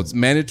twofold. It's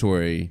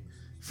mandatory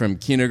from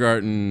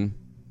kindergarten.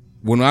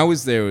 When I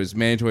was there, it was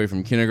mandatory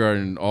from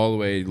kindergarten all the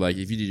way. Like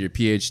if you did your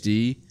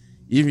PhD,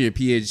 even if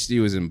your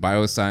PhD was in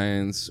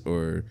bioscience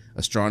or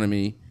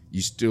astronomy,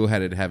 you still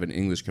had to have an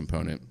English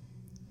component.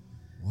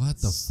 What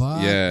the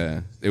fuck?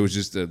 Yeah, it was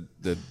just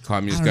the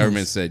communist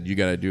government said you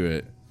got to do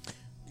it,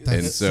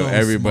 and so so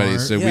everybody.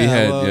 smart. So we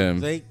had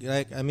they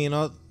like. I mean,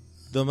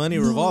 the money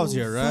revolves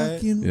here, right?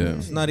 Yeah.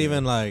 It's not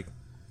even like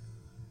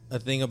a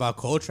thing about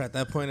culture at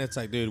that point. It's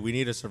like, dude, we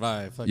need to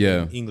survive. Fucking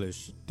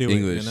English,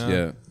 English,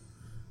 it,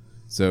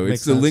 So Makes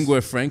it's the sense. lingua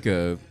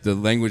franca, the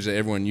language that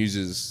everyone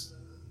uses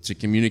to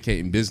communicate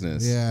in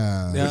business.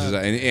 Yeah. Which is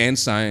and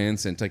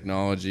science and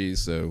technology.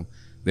 So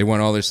they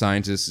want all their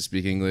scientists to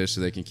speak English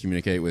so they can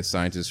communicate with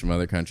scientists from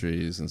other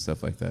countries and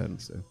stuff like that.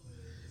 And so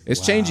it's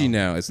changing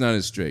now. It's not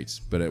as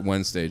strict, but at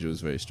one stage it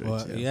was very strict.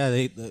 Well,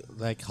 they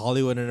like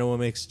Hollywood and everyone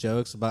makes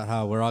jokes about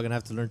how we're all gonna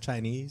have to learn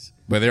Chinese.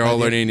 But they're all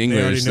learning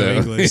English. They already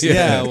know English.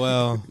 Yeah.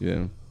 Well.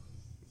 Yeah.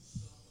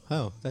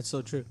 Oh, that's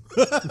so true.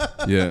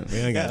 Yeah.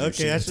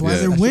 Okay. That's why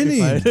they're winning.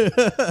 They're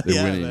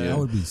winning. I Yeah.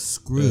 would be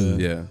screwed.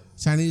 Yeah.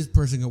 Chinese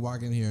person could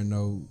walk in here and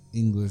know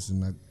English,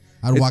 and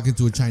I'd walk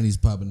into a Chinese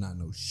pub and not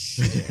know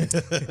shit.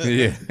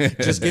 Yeah.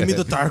 Just give me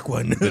the dark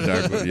one. The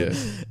dark one. Yeah.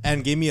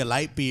 And give me a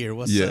light beer.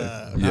 What's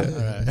up? Yeah.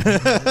 All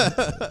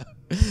right.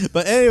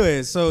 But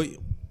anyway, so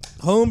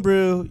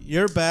homebrew,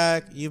 you're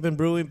back. You've been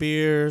brewing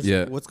beers.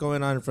 Yeah. What's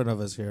going on in front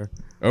of us here?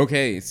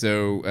 Okay,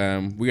 so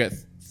we got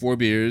 4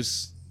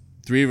 beers.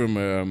 3 of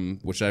them,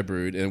 which I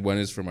brewed, and 1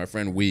 is from our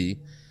friend Wee.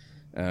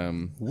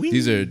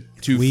 These are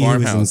 2 Wee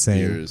farmhouse was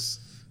insane. beers.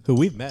 Who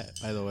we've met,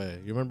 by the way.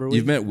 You remember Wee?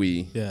 You've met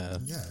Wee. Yeah.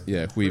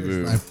 Yeah, Wee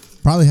Boo. I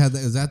probably had that.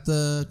 Is that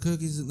the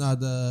cookies? No,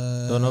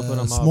 the Don't open them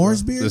all,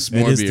 s'mores bro. beer. The It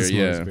s'more is beer, the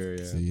yeah. s'mores beer,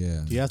 yeah. So,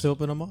 yeah. Do you have to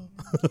open them all?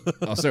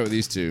 I'll start with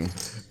these 2.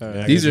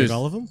 I These can are drink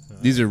all of them?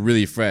 These are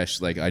really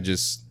fresh. Like I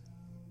just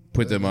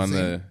put them on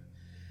the.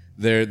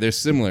 They're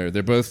similar.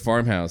 They're both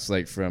farmhouse,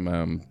 like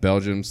from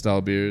Belgium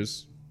style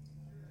beers.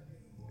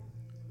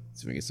 Let's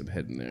see if we get some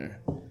head in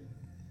there.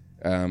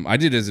 I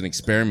did it as an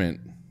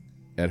experiment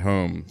at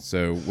home.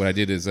 So what I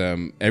did is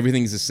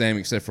everything's the same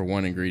except for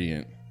 1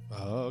 ingredient.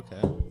 Oh,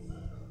 okay.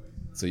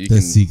 So you The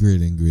can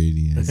secret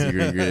ingredient. secret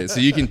ingredient. So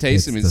you can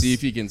taste them and It's see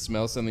if you can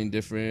smell something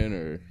different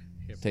or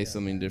taste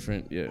something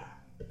different. Yeah.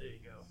 There you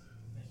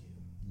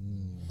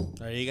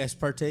go. Are you guys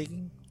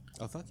partaking?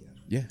 Oh, fuck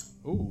yeah.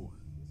 Yeah. Ooh.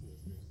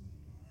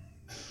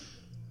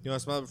 You want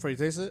to smell it before you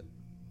taste it?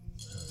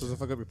 Doesn't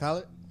fuck up your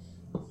palate?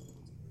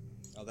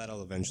 Oh,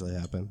 that'll eventually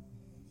happen.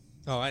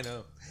 Oh, I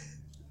know.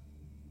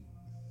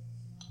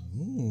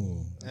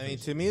 Ooh. I mean,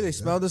 to me, they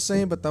smell the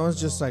same, but that one's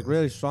just like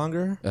really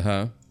stronger. Uh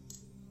huh.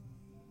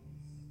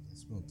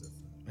 Smell different.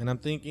 And I'm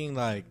thinking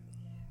like,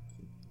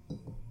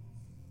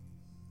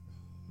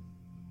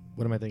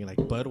 what am I thinking? Like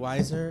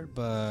Budweiser,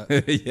 but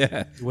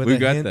Yeah. with We a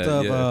got hint that.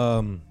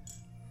 of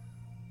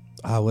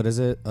Yeah. what is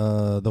it?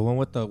 The one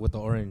with the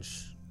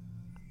orange.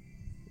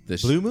 The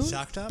Blue Moon?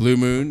 Shock top? Blue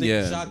Moon. Thinking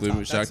Yeah. Shock Blue Top.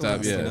 Moon. That's Shock what I top.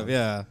 was thinking Yeah. of,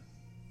 yeah.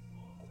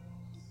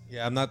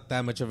 Yeah, I'm not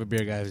that much of a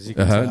beer guy, as you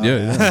can Uh huh. tell.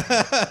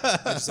 Yeah.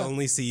 I just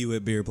only see you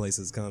at beer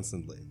places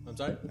constantly. I'm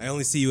sorry? I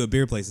only see you at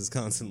beer places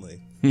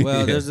constantly. Well,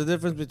 Yeah. there's a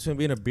difference between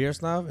being a beer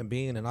snob and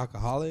being an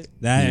alcoholic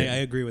That I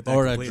agree with that.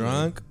 or a completely.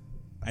 drunk.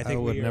 I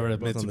think would we never are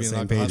admit both to on the being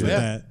same page alcoholic. with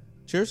Yeah.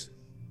 that. Cheers.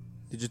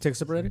 Did you take a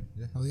sip already?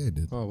 Yeah, hell yeah, I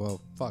did. Oh,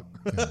 well, fuck.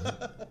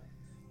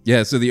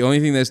 Yeah. So the only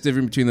thing that's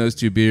different between those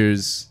 2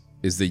 beers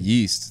is the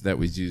yeast that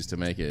was used to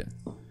make it.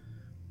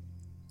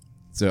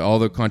 So all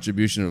the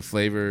contribution of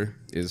flavor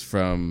is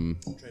from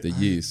the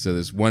yeast. So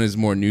this one is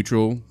more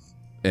neutral,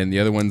 and the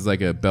other one's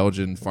like a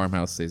Belgian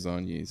farmhouse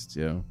saison yeast.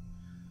 Yeah.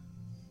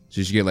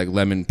 So you should get like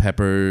lemon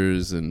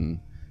peppers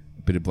and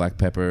a bit of black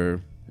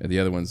pepper, and the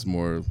other one's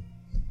more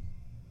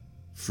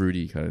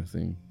fruity kind of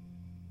thing.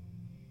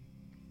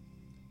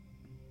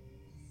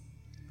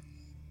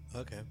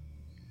 Okay.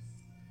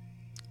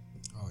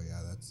 Oh yeah,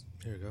 that's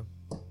Here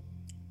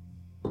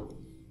we go.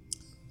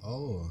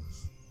 oh.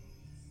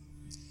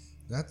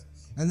 That's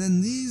and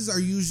then these are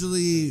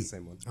usually The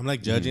same one. I'm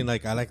like judging.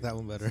 Like I like that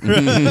one better.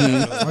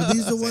 are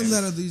these the ones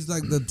that are these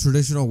like the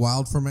traditional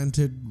wild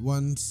fermented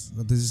ones?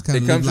 They just kind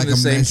It of comes like from the a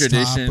same mesh top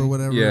tradition or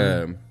whatever.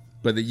 Yeah,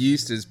 but the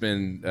yeast has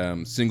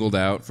been singled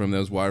out from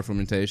those wild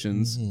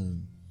fermentations,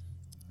 and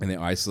they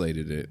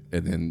isolated it,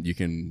 and then you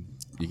can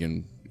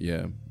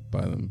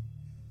buy them.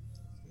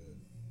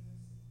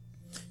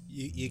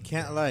 You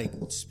can't like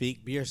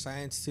speak beer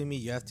science to me.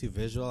 You have to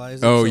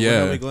visualize it. Oh, so yeah.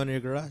 When are we going to your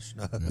garage?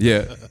 No.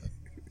 Yeah.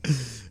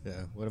 Yeah.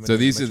 What am I So doing?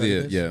 these Am are I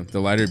trying the this? the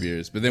lighter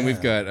beers, but then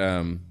we've got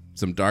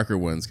some darker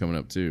ones coming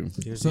up too.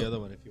 Here's So- the other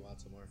one if you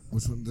want some more.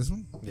 Which one? This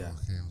one? Yeah.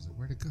 Okay, I was like,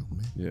 where'd it go,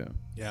 man? Yeah.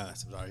 Yeah.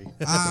 Sorry.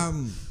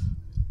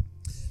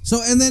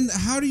 So and then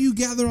how do you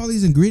gather all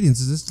these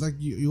ingredients? Is this like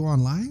you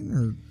online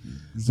or?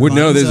 Well,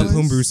 no, there's Bottoms a-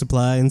 Up Homebrew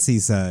Supply in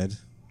Seaside.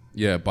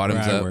 Yeah,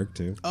 bottoms Where I up. work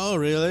too. Oh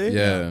really?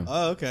 Yeah.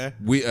 Oh okay.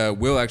 We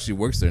Will actually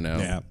works there now.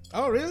 Yeah.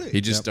 Oh really?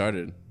 He just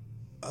started.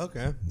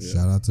 Okay.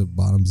 Shout out to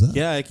Bottoms Up.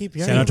 Yeah, I keep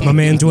hearing. Shout out to about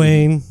my man it.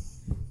 Dwayne.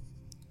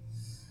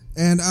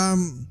 And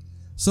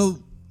so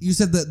you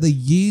said that the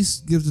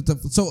yeast gives it the.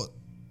 So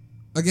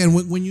again,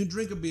 when you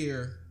drink a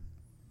beer,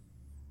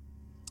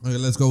 okay,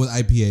 let's go with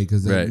IPA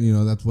because Right.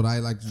 that's what I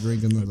like to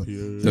drink. And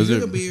you Those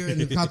drink are- a beer and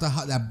you got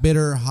that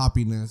bitter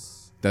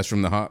hoppiness. That's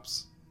from the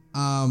hops.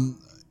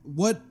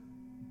 What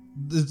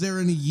is there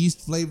any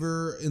yeast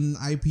flavor in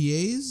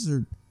IPAs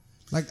or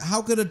like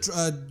how could if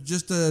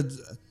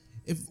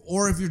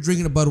you're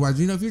drinking a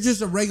Budweiser, if you're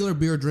just a regular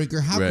beer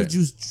drinker, how Right. could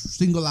you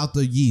single out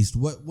the yeast?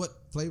 What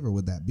flavor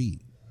would that be?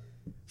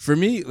 For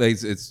me,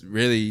 like it's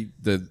really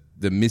the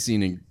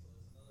missing.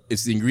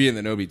 It's the ingredient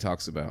that nobody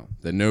talks about,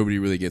 that nobody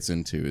really gets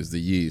into, is the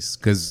yeast.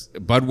 Because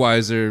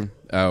Budweiser,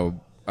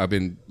 I've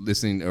been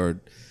listening,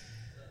 or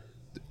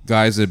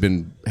guys that have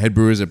been head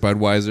brewers at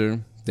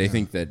Budweiser, they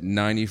think that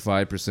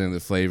 95% of the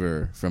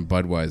flavor from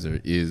Budweiser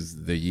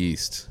is the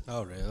yeast.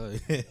 Oh really?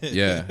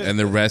 Yeah, and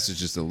the rest is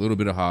just a little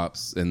bit of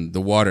hops and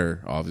the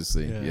water,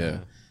 obviously. Yeah.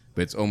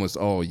 But it's almost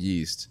all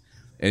yeast.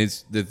 And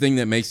it's the thing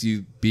that makes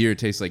beer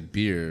taste like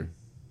beer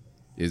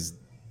is,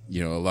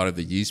 a lot of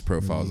the yeast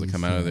profiles that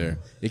come out of there.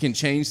 It can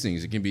change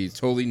things. It can be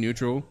totally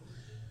neutral,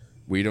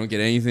 where you don't get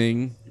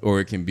anything, or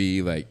it can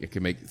be like, it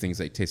can make things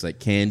like taste like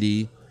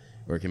candy,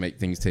 or it can make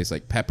things taste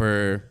like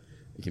pepper.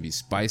 It can be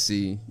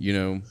spicy,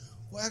 Well,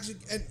 actually,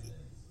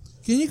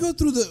 can you go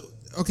through the?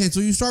 Okay, so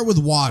you start with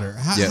water.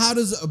 How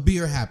does a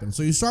beer happen?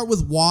 So you start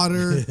with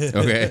water.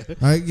 Okay. All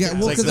right, yeah.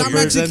 Well, Like because the I'm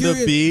birds actually and the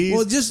curious. bees,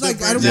 Well, just like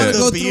the I don't birds want and to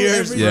go the through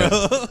beers, every.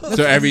 Yeah.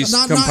 So every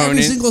Not component.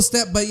 every single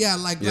step, but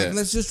like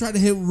let's just try to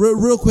hit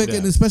real quick,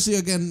 and especially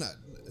again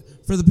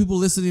for the people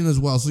listening as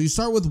well. So you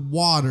start with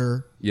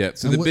water. Yeah.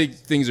 So And the big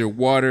things are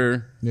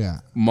water, Yeah.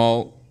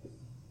 malt,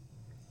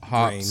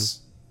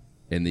 hops,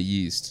 and the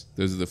yeast.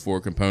 Those are the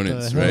four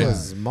components, right?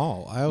 Is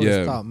malt. I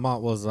always thought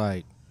malt was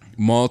like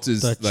Malt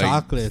is The like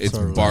chocolates it's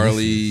are like-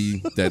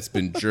 barley that's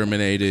been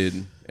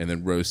germinated and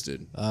then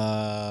roasted,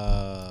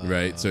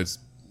 right? So it's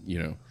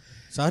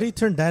So how do you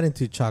turn that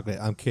into chocolate?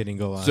 I'm kidding.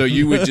 Go on. so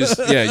you would just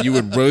you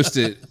would roast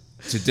it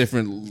to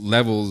different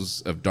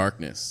levels of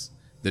darkness.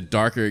 The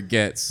darker it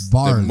gets,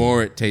 Barley. the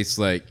more it tastes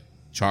like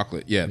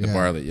chocolate. Yeah, the Yeah.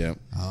 barley. Yeah.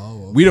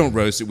 Oh. Okay. We don't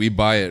roast it. We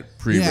buy it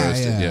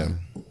pre-roasted. Yeah, Yeah,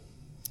 yeah.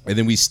 And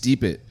then we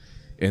steep it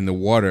in the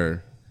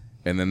water,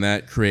 and then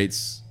that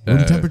creates.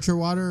 Room temperature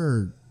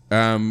water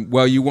or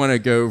Well, you want to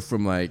go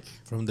from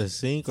from the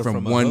sink or from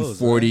from a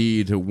hose,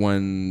 140 to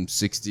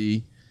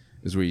 160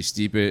 is where you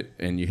steep it,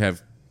 and you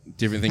have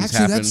different things actually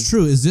happen. that's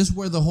true. Is this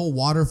where the whole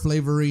water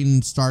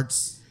flavoring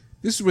starts?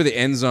 This is where the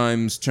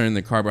enzymes turn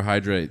the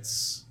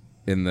carbohydrates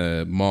in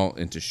the malt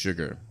into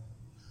sugar.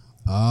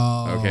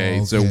 Oh.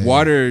 Okay, so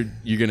water,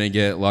 you're gonna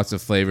get lots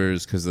of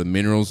flavors because of the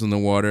minerals in the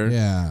water.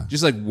 Yeah.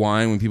 Just like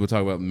wine, when people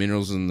talk about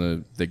minerals in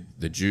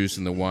the juice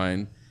and the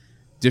wine,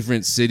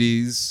 different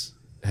cities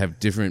have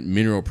different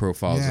mineral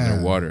profiles in Yeah.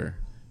 their water,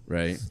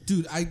 right?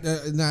 Dude, I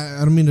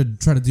don't mean to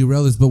try to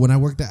derail this, but when I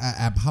worked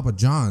at Papa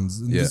John's,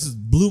 and Yeah. this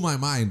blew my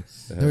mind.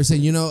 They were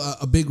saying,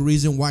 a big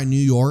reason why New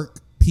York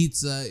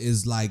pizza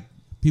is like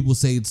people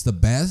say it's the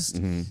best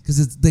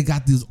because they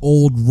got these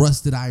old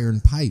rusted iron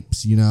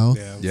pipes, Yeah.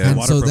 and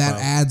Water so that profile.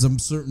 adds a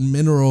certain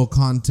mineral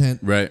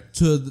content Right.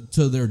 to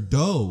their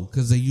dough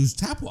because they use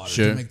tap water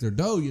Sure. to make their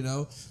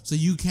dough, So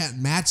you can't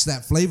match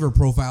that flavor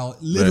profile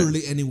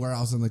literally anywhere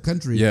else in the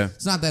country. Yeah.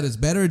 It's not that it's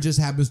better; it just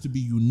happens to be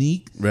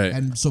unique, Right.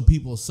 And so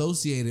people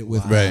associate it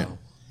with Right.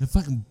 It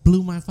fucking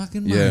blew my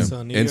fucking mind. Yeah.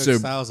 So New And York so-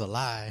 style's a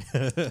lie.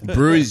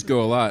 Breweries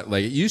go a lot.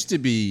 Like it used to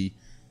be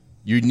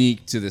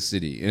unique to the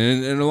city,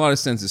 and in a lot of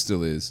sense it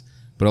still is.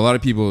 But a lot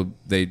of people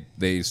they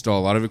install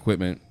a lot of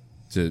equipment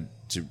to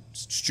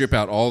strip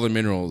out all the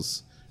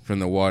minerals from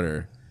the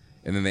water,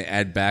 and then they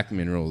add back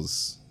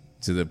minerals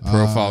to the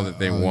profile that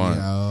they want.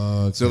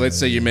 Yeah, So let's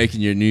say you're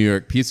making your New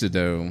York pizza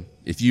dough.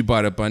 If you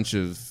bought a bunch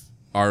of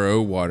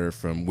RO water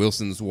from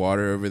Wilson's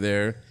Water over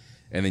there,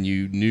 and then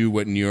you knew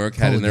what New York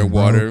had in their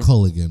water.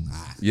 Culligan.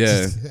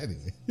 Yeah.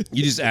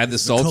 You just add the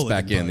salts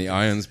back in, the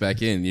ions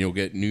back in, you'll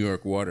get New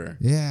York water.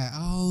 Yeah.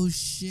 Oh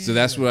shit. So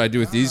that's what I do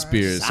with these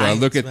beers. So I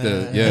look at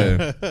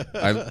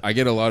I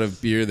get a lot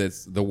of beer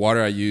that's the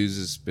water I use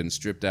has been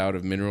stripped out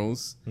of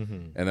minerals,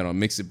 and then I'll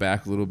mix it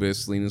back a little bit of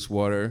Salinas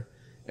water,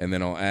 and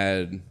then I'll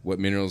add what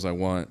minerals I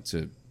want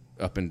to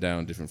up and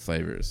down different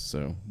flavors.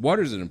 So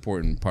water is an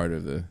important part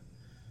of the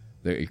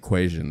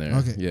equation there.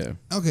 Okay. Yeah.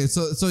 Okay.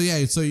 So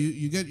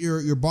you get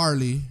your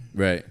barley,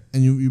 right,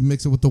 and you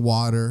mix it with the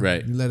water,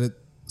 right. You let it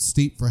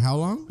steep for how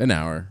long? An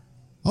hour.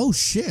 Oh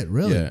shit!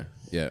 Really? Yeah.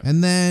 Yeah.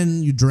 And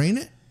then you drain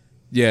it.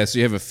 Yeah. So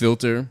you have a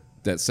filter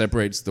that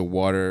separates the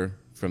water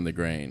from the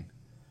grain.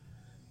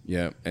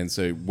 Yeah. And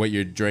so what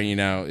you're draining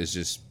out is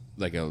just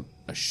like a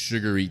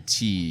sugary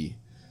tea,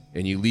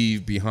 and you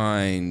leave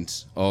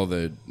behind all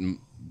the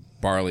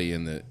barley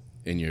in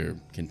your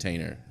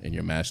container in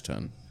your mash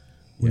tun.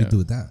 What do you do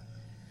with that?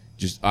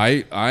 Just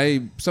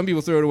some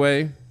people throw it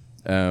away.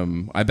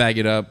 I bag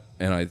it up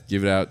and I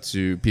give it out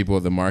to people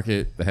at the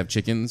market that have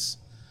chickens,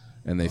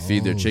 and they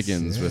feed their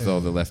chickens with all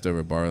the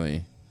leftover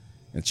barley,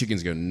 and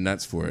chickens go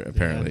nuts for it.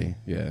 Apparently,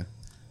 yeah.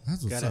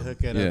 That's what's gotta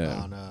hook it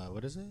up on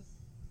what is it?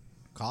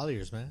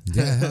 Colliers, man.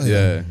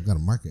 Yeah. Got to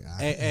market.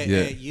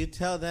 Hey, you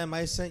tell them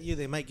I sent you,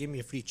 they might give me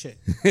a free chick.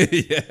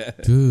 Yeah,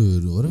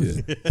 dude. What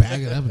if you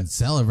bag it up and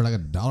sell it for like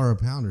 $1 a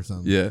pound or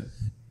something? Yeah.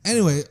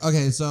 Anyway,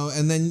 okay, so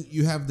and then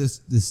you have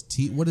this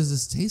tea. What does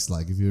this taste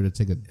like if you were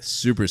to take a?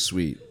 Super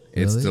sweet.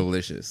 Really? It's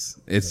delicious.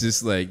 It's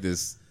just like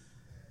this.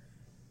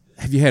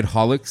 Have you had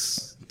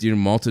Holics? Do you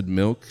know malted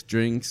milk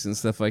drinks and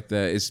stuff like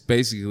that? It's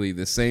basically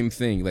the same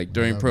thing. Like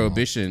during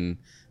Prohibition,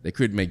 they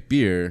couldn't make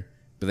beer,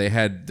 but they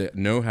had the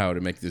know-how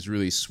to make this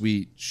really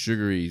sweet,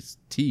 sugary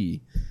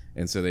tea,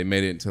 and so they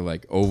made it into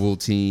like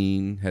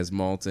Ovaltine has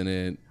malt in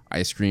it.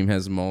 Ice cream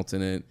has malt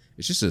in it.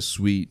 It's just a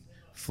sweet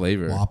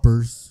flavor.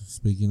 Whoppers,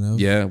 speaking of.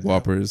 Yeah,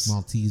 Whoppers.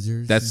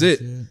 Maltesers. That's it.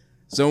 Shit.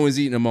 Someone was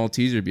eating a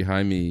Malteser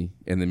behind me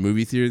in the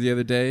movie theater the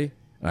other day,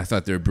 and I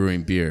thought they were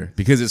brewing beer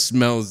because it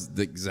smells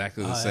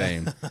exactly the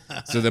same.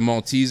 So the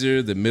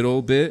Malteser, the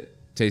middle bit,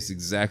 tastes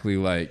exactly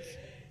like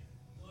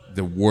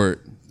the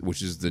wort,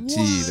 which is the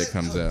tea that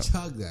comes out.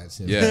 Chug that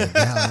shit. Yeah.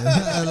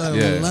 I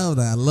love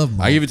that. I love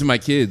malt. I give it to my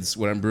kids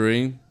when I'm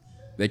brewing.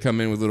 They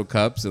come in with little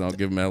cups, and I'll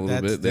give them out a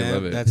little bit. They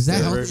love it. That's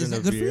that their version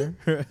of beer.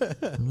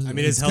 I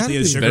mean, it's healthy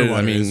as sugar water.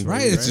 I mean,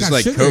 right? It's just got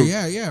like sugar. Coke.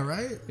 Yeah,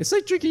 right. It's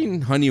like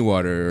drinking honey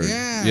water.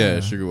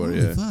 Or, sugar water.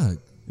 Holy fuck.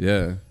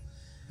 Yeah.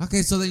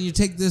 Okay, so then you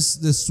take this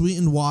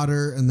sweetened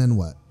water, and then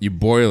what? You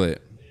boil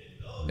it,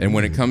 and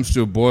when it comes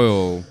to a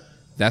boil,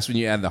 that's when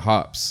you add the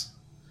hops.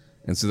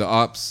 And so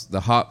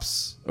the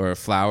hops are a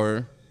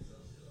flour,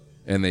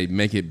 and they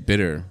make it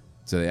bitter.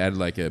 So they add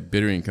like a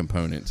bittering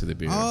component to the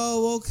beer.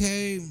 Oh,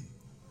 okay.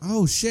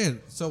 Oh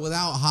shit! So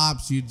without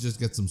hops, you'd just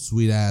get some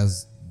sweet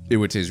ass. It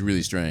would taste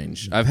really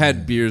strange. I've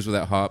had beers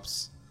without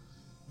hops,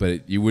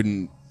 but you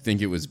wouldn't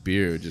think it was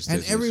beer.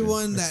 And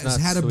everyone that's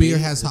had a beer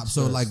has hops.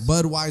 So like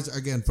Budweiser,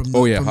 again, from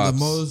the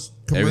most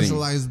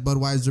commercialized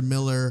Budweiser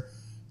Miller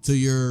to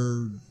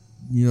your,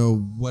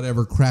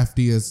 whatever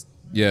craftiest.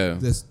 Yeah.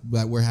 This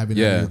that we're having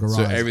in your garage.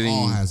 So everything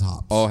all has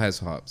hops. All has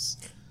hops.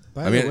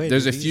 By the way,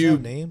 there's a few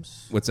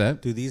names. What's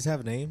that? Do these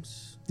have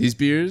names? These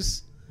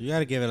beers? You got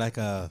to give it like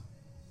a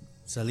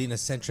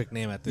Salinas-centric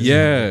name at this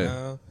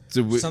point,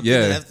 something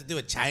that has to do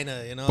with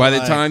China, By the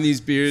time these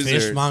beers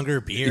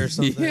Fishmonger beer or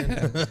something.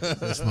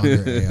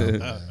 Fishmonger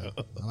ale.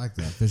 I like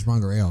that.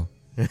 Fishmonger ale.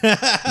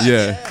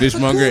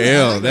 Fishmonger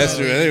ale. That's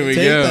right. There we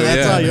go.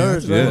 That's all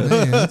yours,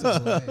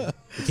 bro.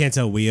 You can't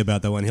tell Wee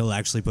about that one. He'll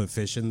actually put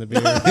fish in the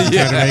beer.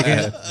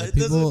 It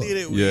doesn't need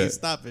it, Wee.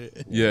 Stop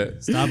it. Yeah.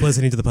 Stop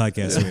listening to the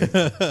podcast,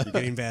 Wee. You're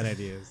getting bad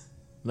ideas.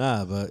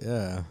 Nah, but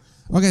yeah.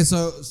 Okay,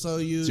 so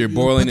you're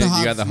boiling it.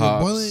 You got the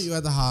hops. You're boiling it. You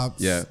got the hops.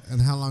 Yeah.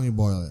 And how long you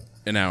boil it?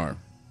 An hour.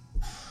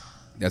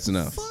 That's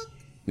enough. Fuck?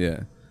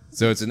 Yeah.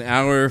 So it's an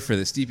hour for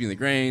the steeping the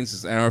grains.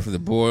 It's an hour for the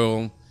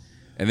boil,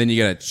 and then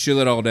you gotta chill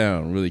it all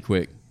down really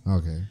quick.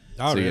 Okay.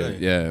 Oh, so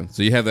really?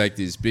 So you have like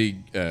these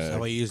big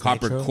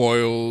copper nitro?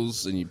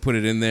 coils, and you put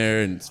it in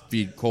there and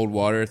feed cold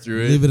water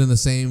through it. Leave it in the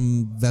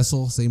same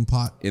vessel, same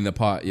pot. In the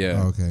pot,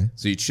 yeah. Oh, okay.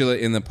 So you chill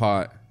it in the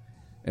pot,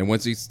 and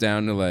once it's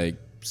down to like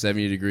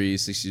 70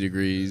 degrees, 60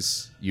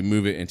 degrees, you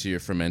move it into your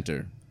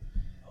fermenter.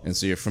 And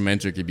so your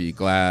fermenter could be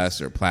glass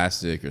or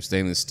plastic or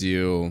stainless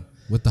steel.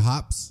 With the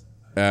hops?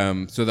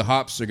 So the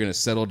hops are going to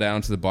settle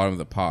down to the bottom of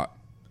the pot.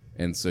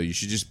 And so you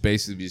should just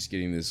basically be just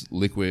getting this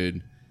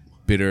liquid,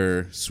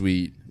 bitter,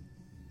 sweet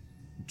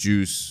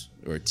juice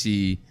or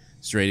tea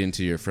straight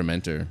into your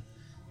fermenter,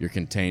 your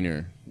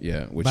container.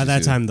 Yeah. By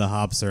that time, the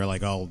hops are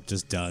like all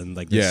just done.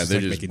 Like they're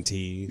just making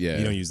tea. Yeah.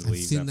 You don't use the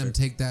leaves. I've seen them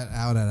take that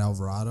out at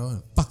Alvarado, and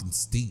it fucking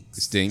stinks.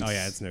 It stinks. Oh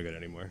yeah, it's no good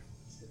anymore.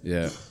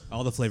 Yeah.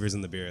 All the flavors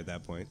in the beer at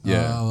that point.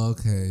 Yeah. Oh,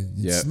 okay.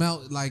 It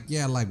smelled like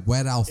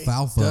wet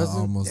alfalfa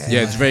almost.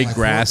 Yeah, it's very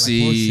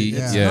grassy.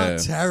 It's not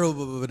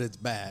terrible, but it's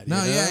bad.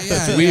 No,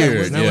 It's weird.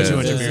 It's not what you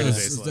want your beer to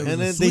taste like.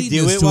 And then they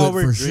do it while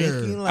we're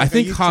drinking. Sure. Like, I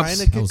think hops.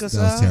 hops. That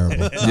was terrible.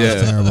 That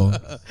was terrible.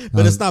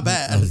 But it's not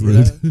bad. That was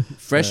rude.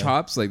 Fresh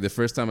hops, like the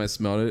first time I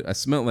smelled it, I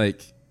smelled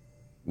like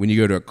when you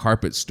go to a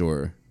carpet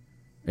store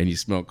and you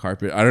smell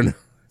carpet. I don't know.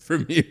 For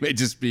me, it may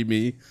just be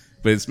me,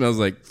 but it smells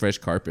like fresh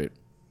carpet.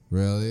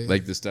 Really?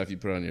 Like the stuff you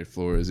put on your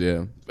floors,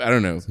 yeah. I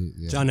don't know.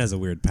 Yeah. John has a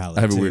weird palate.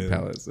 I have a weird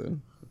palate, so.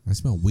 I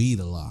smell weed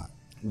a lot.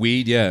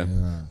 Weed, yeah.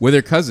 Well,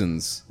 they're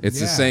cousins.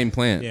 It's the same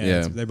plant.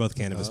 Yeah. They're both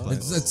cannabis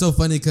plants. It's so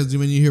funny because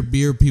when you hear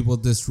beer, people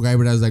describe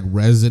it as like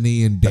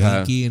resiny and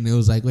danky, and it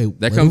was like, wait,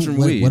 that comes from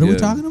weed. What are we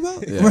talking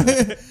about? Yeah.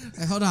 Right?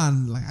 Like, hold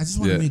on, like I just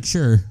want to make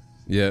sure.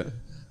 Yeah.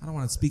 I don't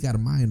want to speak out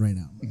of mind right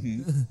now.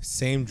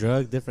 Same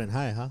drug, different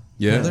high, huh?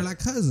 Yeah, they're like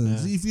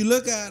cousins. If you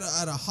look at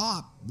a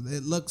hop,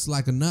 it looks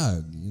like a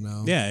nug. You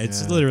know? Yeah,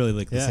 it's literally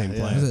like the same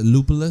plant. Is it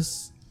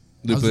lupulus?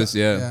 Lupus,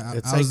 I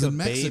It's was like in a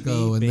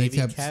Mexico and they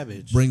kept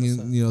cabbage.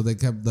 bringing, they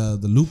kept the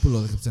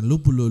lupulo. They kept saying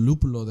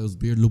lupulo. There was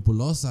beer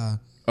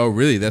lupulosa. Oh,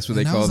 really? That's what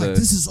they call like,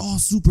 this is all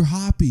super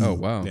hoppy. Oh,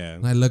 wow. Yeah.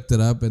 And I looked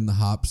it up, and the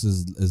hops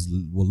is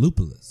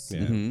lupulus. Yeah.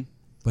 Mm-hmm.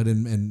 But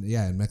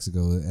in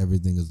Mexico,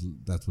 everything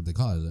that's what they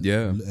call it.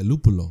 Yeah. A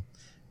lupulo.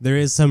 There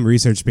is some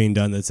research being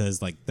done that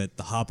says like that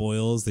the hop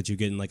oils that you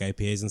get in like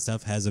IPAs and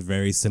stuff has a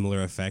very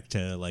similar effect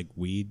to like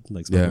weed,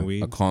 like smoking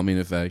weed. A calming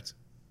effect.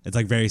 It's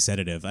like very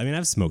sedative. I mean,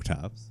 I've smoked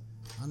hops.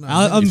 I'm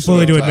I'm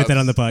fully to admit that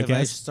on the If I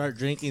podcast. start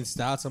drinking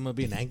stouts, I'm gonna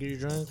be an angry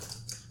drunk.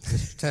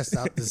 Just test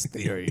out this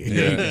theory.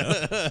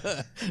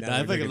 Yeah.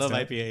 I fucking love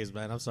IPAs,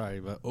 man. I'm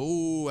sorry, but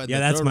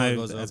that's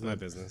my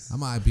business.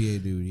 I'm an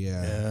IPA dude,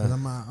 yeah. 'Cause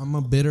I'm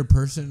a bitter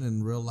person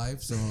in real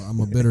life, so I'm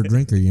a bitter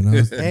drinker, you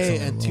know. Hey,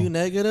 and two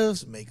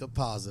negatives make a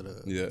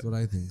positive. Yeah. That's what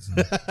I think. So.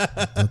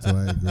 That's what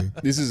I agree.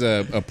 This is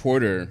a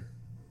porter.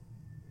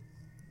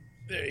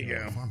 There you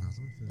go.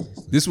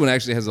 This one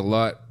actually has a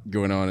lot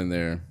going on in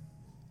there.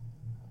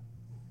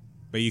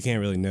 But you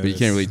can't really know. But you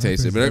can't really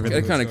taste it. But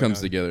it kind of comes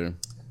on. together.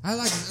 I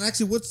like it. And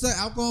actually, what's the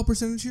alcohol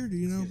percentage here? Do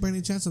you know by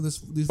any chance of this?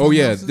 These Oh,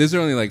 yeah. houses? These are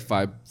only like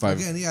 5.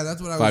 Again, yeah,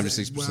 that's what I was 5 to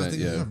 6%.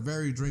 These Yeah. are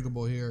very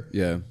drinkable here.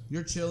 Yeah.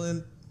 You're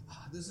chilling.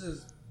 This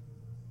is.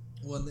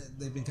 Well,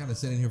 they've been kind of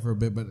sitting here for a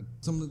bit, but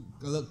a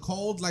little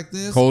cold like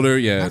this. Colder,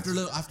 yeah.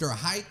 After a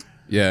hike.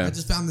 Yeah. I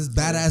just found this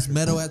badass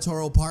meadow at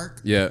Toro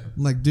Park. Yeah.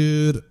 I'm like,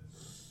 dude,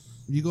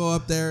 you go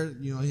up there.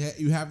 You know,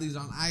 you have these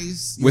on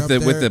ice. With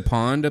the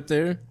pond up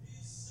there.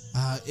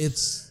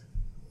 There's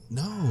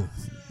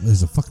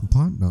a fucking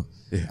pond. No.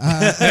 This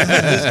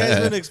guy's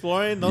been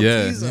exploring. Don't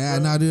tease him, Yeah,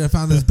 bro. no, dude. I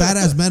found this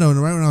badass meadow,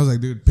 and right when I was like,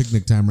 dude,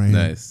 picnic time right here.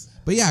 Nice.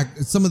 But yeah,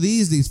 some of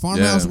these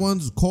farmhouse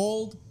ones,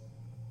 cold,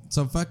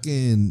 some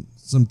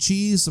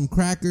cheese, some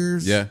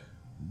crackers. Yeah.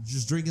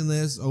 Just drinking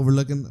this,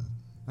 overlooking.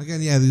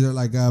 Again, yeah, these are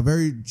like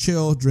very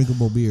chill,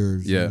 drinkable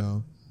beers. Yeah. You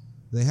know?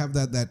 They have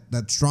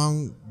that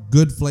strong,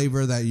 good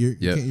flavor that you're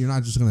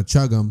not just gonna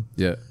chug them.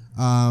 Yeah.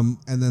 And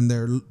then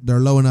they're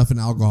low enough in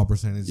alcohol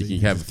percentage. You that can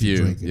have just a few.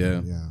 keep drinking.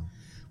 Yeah.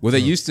 Well, they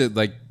used to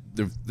like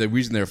the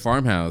reason they're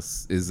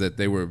farmhouse is that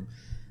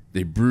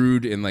they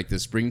brewed in like the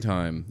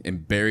springtime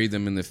and buried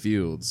them in the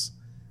fields,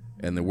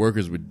 and the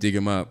workers would dig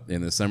them up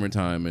in the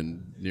summertime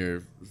and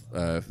near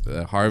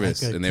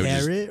harvest, Like a and they would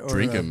carrot just or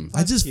drink a- them.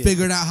 I just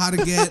figured out how to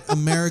get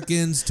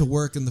Americans to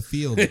work in the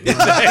field.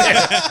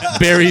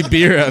 Bury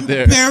beer out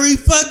there. Berry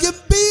fucking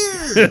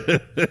beer.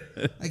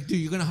 Like, dude,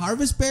 you're gonna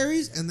harvest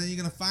berries and then you're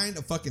gonna find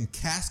a fucking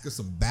cask of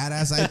some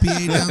badass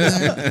IPA down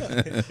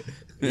there.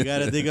 You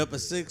gotta dig up a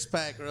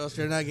 6-pack or else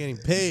you're not getting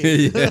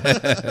paid.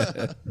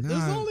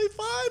 There's only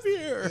 5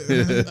 here.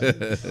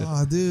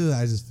 Oh, dude,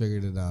 I just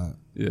figured it out.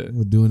 Yeah.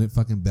 We're doing it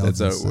fucking Belgian That's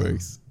how it style.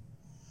 works.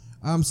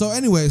 So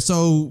anyway,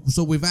 so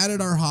we've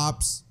added our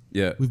hops.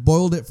 Yeah. We've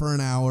boiled it for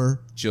an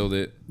hour. Chilled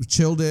it. We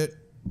chilled it.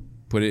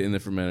 Put it in the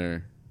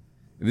fermenter.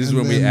 And this is And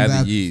when we then add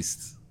that's- the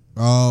yeast.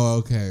 Oh,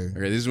 okay.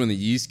 Okay, this is when the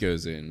yeast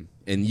goes in.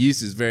 And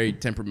yeast is very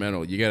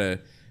temperamental. You gotta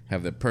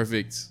have the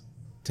perfect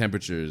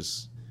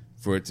temperatures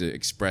for it to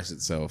express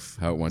itself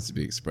how it wants to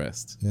be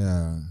expressed.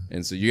 Yeah.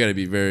 And so you gotta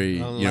be very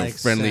Unlike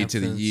friendly San to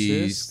the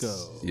yeast.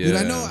 Francisco. Yeah. Dude,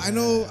 I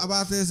know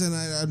about this, and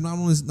I'm not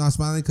only not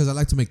smiling because I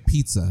like to make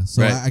pizza,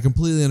 so Right. I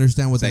completely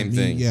understand what Same that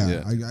thing, means.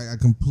 Yeah, I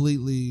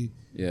completely.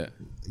 Yeah.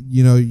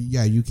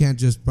 You can't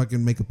just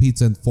fucking make a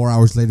pizza and 4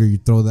 hours later you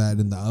throw that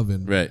in the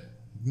oven. Right.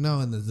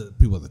 No, and there's the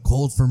people with the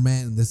cold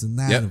ferment and this and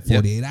that, Yep, and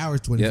 48 hours,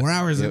 24 Yep,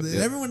 hours, yep, and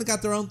yep. everyone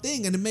got their own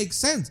thing, and it makes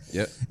sense.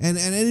 Yep. And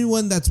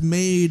anyone that's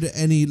made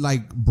any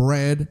like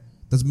bread,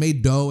 that's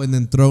made dough and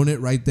then thrown it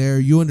right there,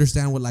 you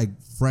understand what like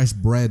fresh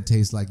bread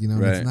tastes like. You know,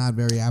 and Right. it's not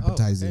very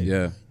appetizing.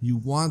 Yeah. You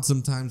want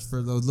sometimes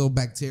for those little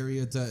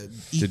bacteria to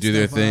eat To do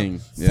their stuff up,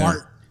 thing. Yeah.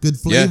 fart good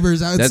flavors.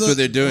 Yeah, out. that's So what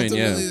they're doing,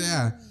 ultimately,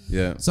 yeah.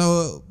 yeah. Yeah.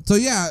 So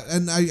yeah,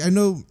 and I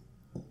know.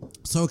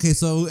 So okay,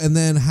 and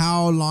then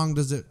how long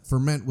does it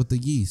ferment with the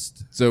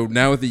yeast? So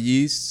now with the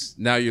yeast,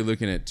 now you're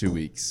looking at 2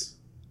 weeks.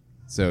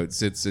 So it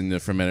sits in the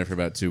fermenter for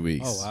about 2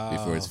 weeks Oh, wow.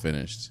 before it's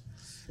finished.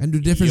 And do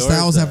different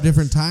styles have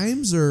different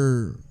times,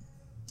 or?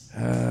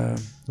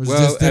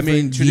 Well, I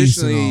mean,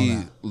 traditionally,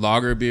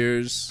 lager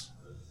beers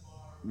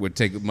would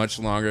take much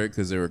longer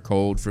because they were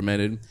cold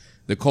fermented.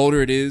 The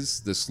colder it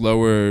is, the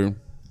slower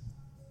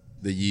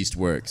the yeast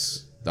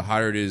works. The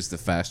hotter it is, the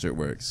faster it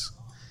works.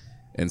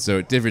 And so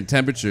at different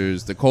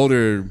temperatures, the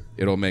colder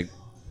it'll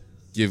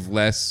give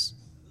less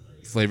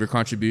flavor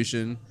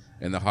contribution,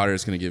 and the hotter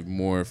it's going to give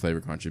more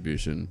flavor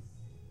contribution,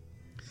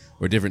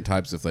 or different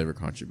types of flavor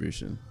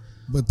contribution.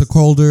 But the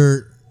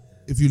colder,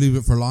 if you leave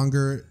it for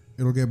longer,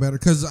 it'll get better.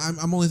 Because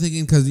I'm only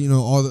thinking because, you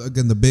know,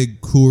 the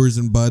big Coors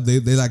and Bud, they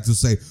like to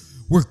say,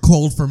 we're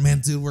cold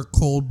fermented, we're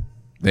cold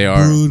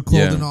brewed,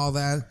 cold and all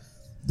that.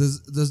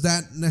 Does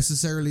that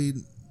necessarily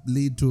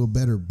lead to a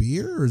better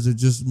beer, or is it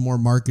just more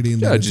marketing?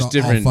 Yeah, just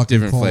different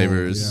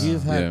flavors. Yeah.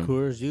 You've had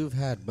Coors, you've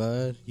had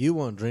Bud, you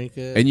won't drink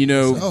it. And you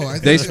know,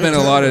 they spend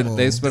a lot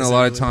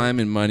of time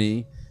and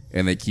money,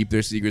 and they keep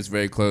their secrets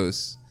very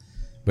close,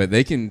 but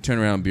they can turn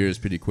around beers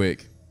pretty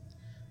quick.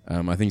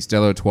 I think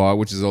Stella Artois,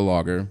 which is a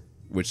lager,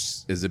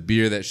 which is a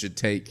beer that should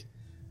take,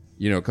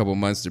 you know, a couple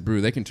months to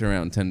brew, they can turn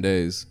around in 10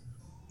 days.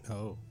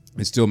 Oh.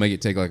 And still make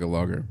it take like a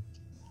lager,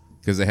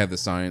 because they have the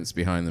science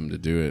behind them to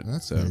do it.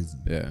 That's crazy.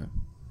 Yeah.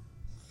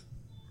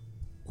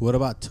 What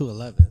about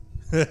 211?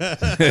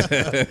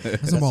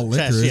 That's a malt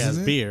liquor,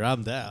 isn't it? Beer.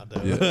 I'm down.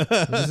 Yeah. Isn't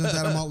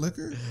that a malt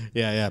liquor?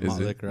 Yeah,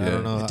 malt liquor. Yeah. I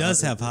don't know. It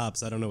does have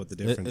hops. I don't know what the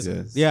difference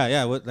is.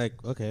 Yeah. What?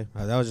 Okay.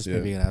 That was just me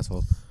being an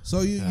asshole.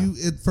 So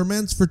it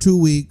ferments for 2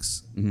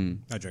 weeks.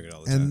 Mm-hmm. I drink it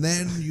all the time. And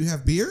then you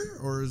have beer,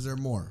 or is there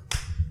more?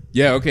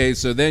 Yeah. Okay.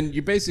 So then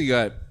you basically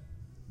got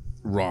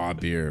raw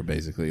beer.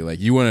 Basically, like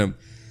you want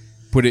to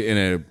put it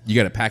you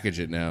got to package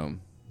it now,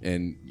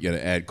 and you got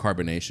to add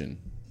carbonation.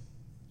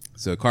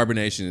 So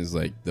carbonation is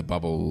like the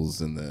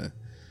bubbles and the,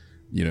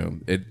 you know,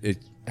 it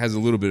has a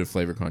little bit of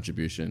flavor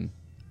contribution.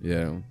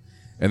 Yeah.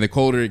 And the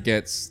colder it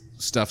gets,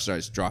 stuff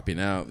starts dropping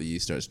out, the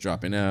yeast starts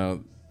dropping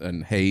out,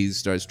 and haze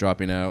starts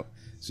dropping out.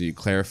 So you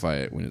clarify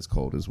it when it's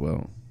cold as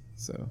well.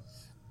 So.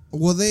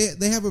 Well,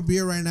 they have a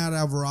beer right now that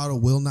Alvarado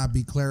will not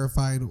be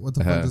clarified. What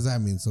the fuck does that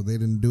mean? So they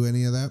didn't do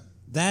any of that?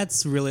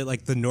 That's really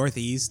like the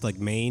Northeast, like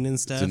Maine and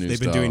stuff. They've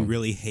been doing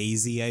really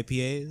hazy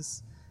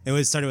IPAs.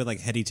 It started with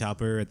like Hetty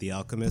Topper at the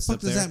Alchemist.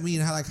 What does that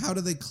mean? How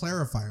do they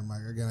clarify them?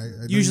 Like, again,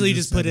 I usually you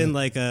just put in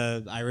like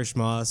a Irish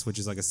moss, which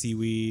is like a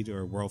seaweed,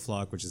 or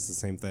Whirlflock, which is the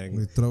same thing.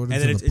 We throw it and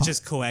then it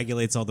just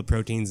coagulates all the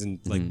proteins and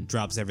like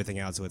drops everything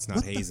out, so it's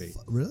not hazy.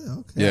 Really?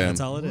 Okay. Yeah,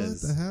 that's all it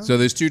is. What the hell? So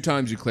there's 2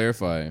 times you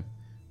clarify.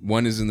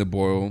 One is in the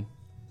boil,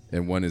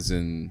 and one is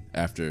in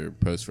after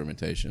post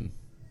fermentation.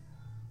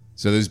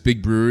 So there's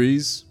big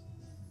breweries.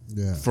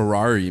 Yeah.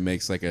 Ferrari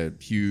makes like a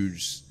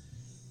huge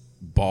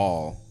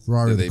ball.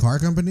 Ferrari, the car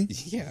company?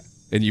 Yeah.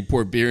 And you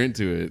pour beer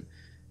into it,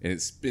 and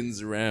it spins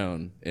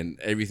around, and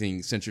everything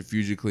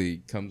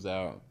centrifugically comes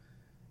out.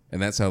 And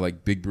that's how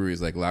like big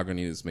breweries like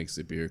Lagunitas makes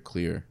the beer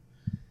clear,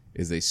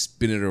 is they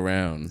spin it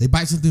around. They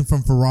buy something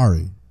from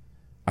Ferrari.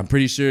 I'm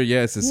pretty sure,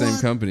 it's the same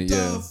company.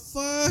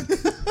 Fuck?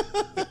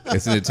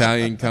 It's an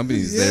Italian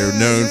company. They're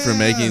known for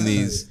making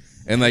these.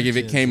 And like if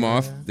it came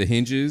off the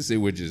hinges, it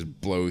would just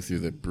blow through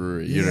the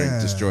brewery. You know,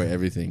 destroy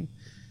everything.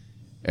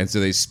 And so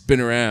they spin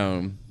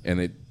around, and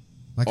they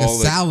like a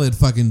salad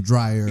fucking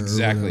dryer.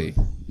 Exactly.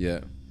 Yeah.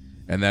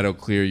 And that'll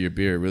clear your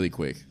beer really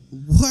quick.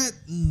 What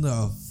in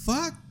the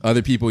fuck?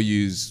 Other people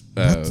use...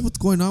 what's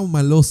going on with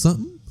my little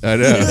something? I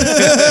know.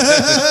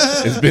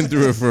 It's been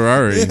through a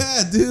Ferrari.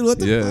 Yeah, dude. What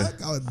the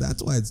fuck? Oh,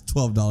 that's why it's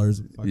 $12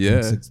 a fucking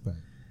 6-pack.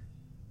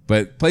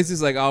 But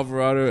places like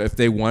Alvarado, if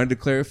they wanted to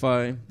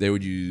clarify, they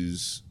would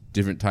use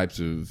different types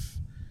of...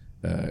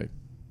 I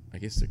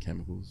guess they're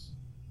chemicals.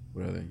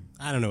 What are they?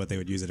 I don't know what they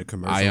would use at a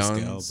commercial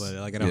scale, but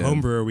like at a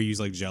home brewer, we use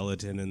like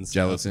gelatin and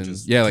stuff.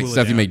 Gelatin. Like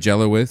stuff you make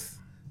jello with.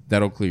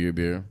 That'll clear your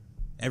beer.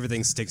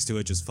 Everything sticks to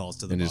it, just falls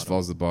to the bottom. And just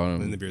falls to the bottom.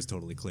 And then the beer's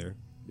totally clear.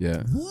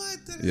 Yeah.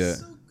 What? That is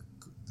so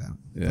cool.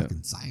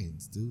 Fucking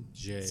science, dude.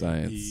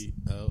 Science.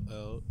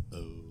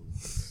 J-E-L-L-O.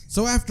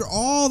 So after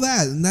all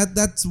that, and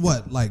that's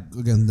what, like,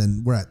 again,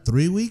 then we're at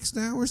 3 weeks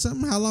now or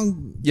something? How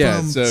long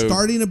from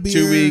starting a beer?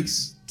 2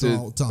 weeks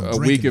to a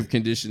week of it?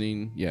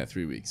 conditioning. Yeah,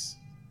 3 weeks.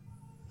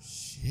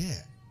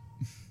 Shit.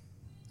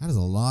 That is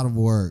a lot of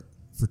work.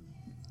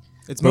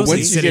 It's mostly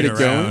once you get it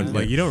going,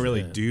 like you don't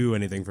really do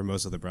anything for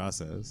most of the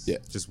process. Yeah.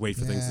 Just wait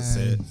for things to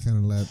sit. Kind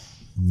of let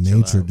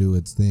nature do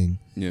its thing.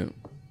 Yeah.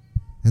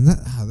 And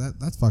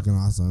that's fucking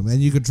awesome.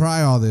 And you could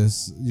try all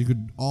this. You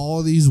could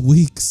all these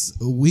weeks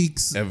of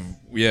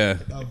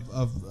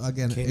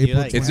again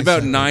April. It's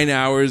about 9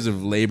 hours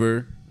of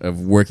labor,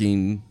 of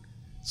working,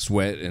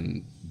 sweat,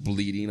 and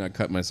bleeding. I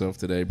cut myself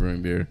today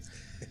brewing beer.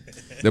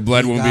 The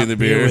blood won't be in the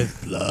beer.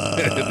 With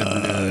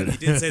blood. He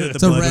did say that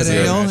it's a red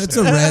ale. It's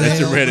a red ale.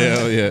 It's a red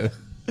ale. Yeah.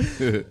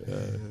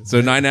 So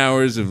 9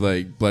 hours of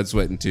like blood,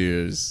 sweat, and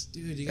tears,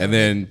 and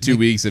then 2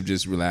 weeks of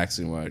just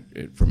relaxing while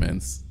it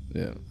ferments.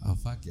 Yeah. Oh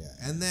fuck yeah!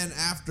 And then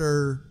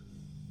after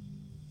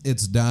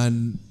it's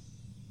done,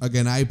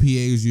 again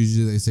IPAs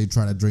usually they say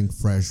try to drink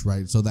fresh,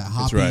 right? So that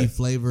hoppy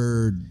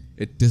flavor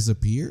it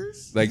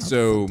disappears. Like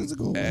so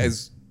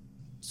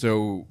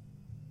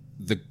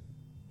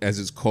as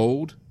it's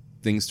cold,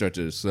 things start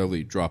to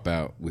slowly drop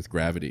out with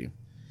gravity.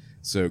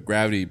 So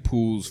gravity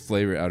pulls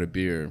flavor out of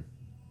beer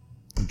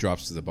and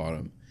drops to the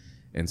bottom.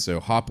 And so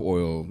hop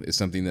oil is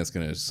something that's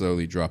going to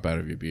slowly drop out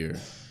of your beer.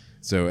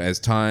 So as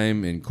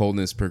time and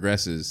coldness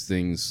progresses,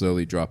 things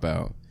slowly drop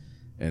out.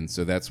 And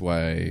so that's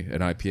why an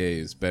IPA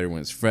is better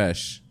when it's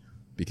fresh,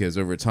 because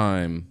over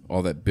time,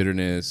 all that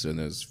bitterness and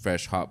those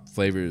fresh hop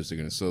flavors are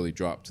going to slowly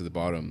drop to the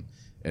bottom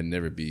and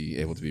never be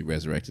able to be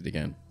resurrected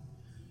again.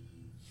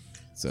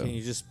 So can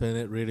you just spin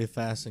it really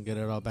fast and get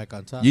it all back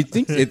on top? You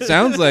think it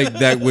sounds like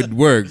that would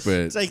work, but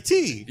it's like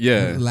tea.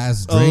 Yeah, the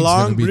last drink's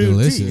gonna be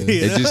delicious.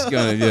 It's just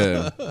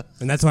gonna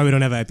And that's why we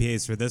don't have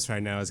IPAs for this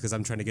right now. Is because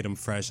I'm trying to get them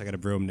fresh. I got to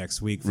brew them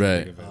next week for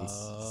right. big events.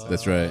 So.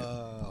 That's right.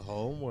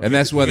 Homework. And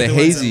that's why the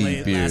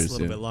hazy beers last a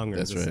little bit longer.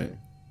 That's right.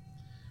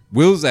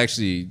 Will's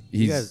actually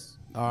he's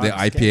the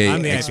IPA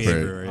I'm the expert.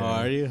 IPA brewer, Oh,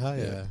 are you? Hell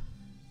yeah.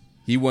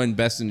 He won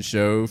Best in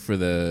Show for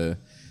the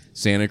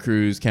Santa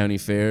Cruz County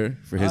Fair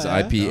for his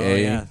IPA. Oh,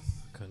 yeah.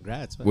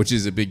 Congrats, man. Which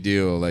is a big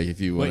deal. Like if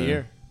you What want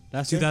year?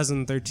 Last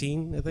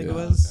 2013, I think it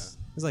was.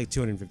 Okay. It was like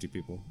 250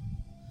 people.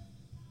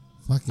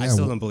 Fuck yeah. I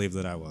still don't believe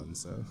that I won.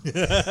 So.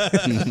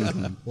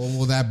 Well,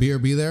 will that beer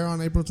be there on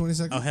April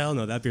 22nd? Oh hell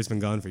no, that beer's been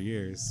gone for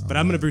years. But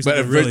I'm gonna brew But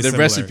something really the similar.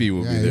 recipe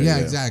will be there. Yeah,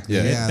 exactly.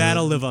 Yeah.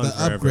 That'll live on the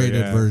forever, upgraded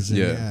yeah. version.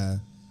 Yeah. Yeah.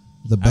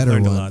 The better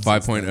learned a one. lot.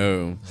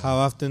 5.0. How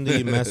often do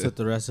you mess with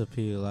the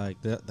recipe?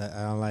 Like that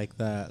I don't like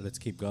that. Let's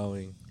keep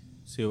going.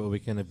 See what we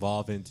can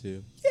evolve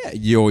into. Yeah,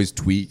 you always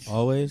tweak.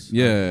 Always?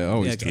 Yeah,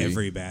 always Like tweak.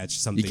 every batch,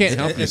 something. You can't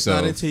help It's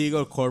yourself. not until you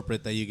go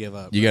corporate that you give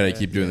up. You got to right?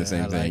 keep doing the I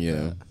same thing. like Yeah.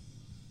 that.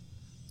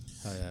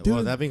 Oh, yeah. Dude.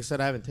 Well, that being said,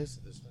 I haven't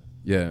tasted this.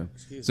 Yeah.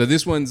 Excuse So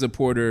this one's a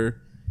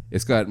porter.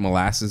 It's got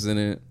molasses in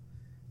it.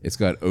 It's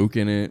got oak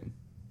in it.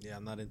 Yeah,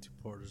 I'm not into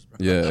porters, bro.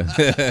 Yeah.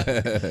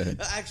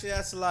 Actually,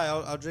 that's a lie.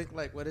 I'll drink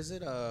like, what is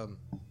it?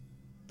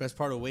 Best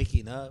part of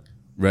waking up.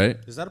 Right?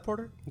 Is that a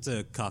porter? It's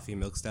a coffee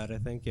milk stout, I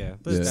think. Yeah,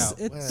 but Yeah. it's, Stout.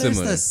 it's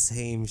Similar. the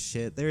same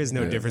shit. There is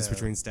no Yeah. difference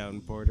between stout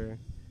and porter.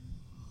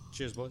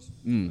 Cheers, boys.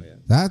 Mm. Oh, yeah.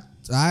 That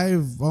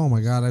oh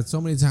my god!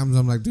 So many times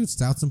I'm like, dude,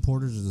 stouts and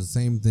porters are the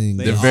same thing.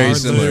 They They're are very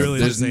similar. literally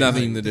the There's same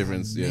nothing thing. the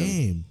difference. Yeah.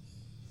 Name.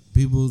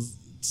 People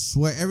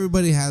swear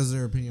everybody has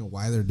their opinion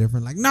why they're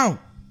different. Like, no,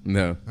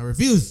 No. I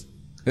refuse.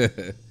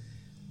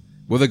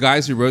 Well, the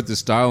guys who wrote the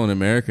style in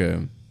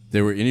America,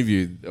 they were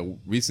interviewed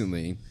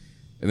recently,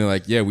 and they're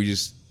like, "Yeah, we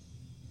just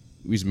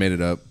made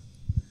it up."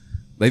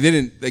 Like they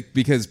didn't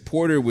because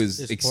porter was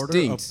Is extinct.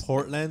 porter a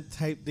Portland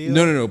type deal?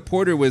 No.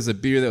 Porter was a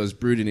beer that was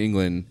brewed in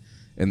England,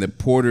 and the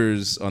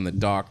porters on the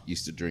dock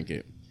used to drink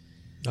it.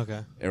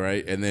 Okay. All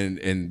right,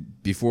 and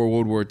before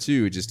World War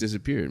II, it just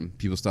disappeared.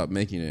 People stopped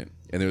making it,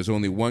 and there was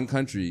only one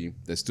country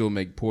that still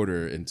made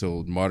porter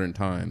until modern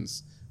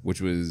times, which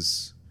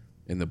was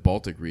in the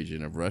Baltic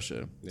region of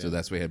Russia. So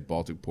that's why we had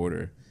Baltic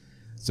porter.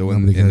 So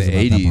in Nobody the cares about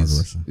that part of 80s,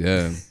 Russia.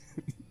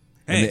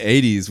 yeah, in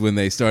the 80s when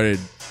they started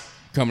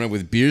coming up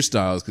with beer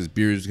styles because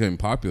beer was becoming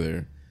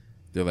popular,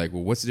 they're like,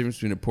 well, what's the difference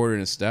between a porter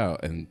and a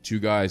stout? And two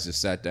guys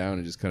just sat down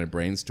and just kind of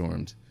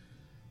brainstormed.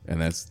 And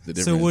that's the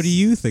difference. So what do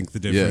you think the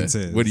difference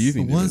is? What do you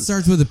think? One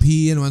starts with a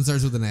P and one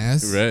starts with an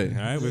S. Right.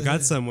 All right, we've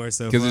got somewhere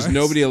so far. Because there's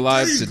nobody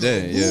alive There you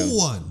today. go. Yeah. Who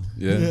won?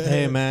 Yeah.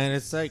 Hey, man,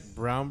 it's like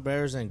brown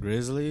bears and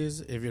grizzlies.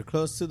 If you're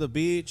close to the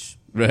beach,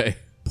 Right.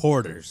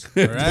 porters.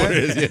 All right?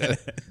 Porters, yeah.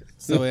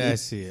 That's the way I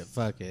see it.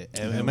 Fuck it.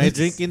 Am I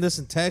drinking this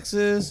in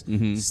Texas?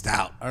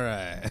 Stout. All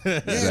right.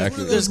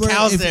 Exactly. There's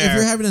cows if there.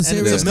 you're having a and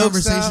serious it's a milk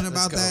conversation stout,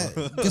 about let's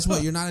that, go. guess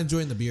what? You're not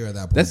enjoying the beer at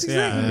that point. That's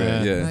exactly Yeah.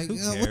 right. Yeah. like, Who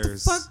what the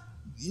cares? fuck?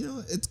 You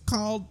know, it's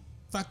called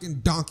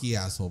fucking donkey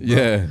asshole, bro.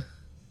 Yeah.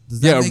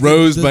 Does that Yeah. make it-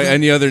 Rose does by that-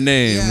 any other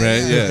name, right?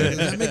 Does Yeah.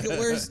 that make it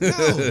worse?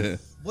 No.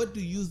 What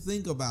do you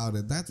think about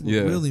it? That's what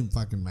Yeah. really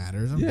fucking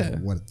matters. I don't Yeah. know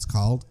what it's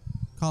called.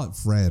 Call it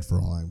Fred for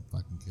all I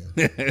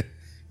fucking care.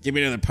 Give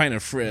me another pint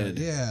of Fred.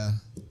 Yeah.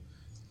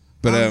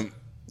 But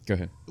go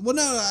ahead. Well,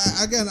 no.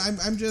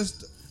 I'm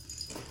just.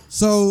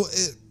 So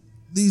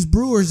these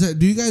brewers,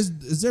 do you guys?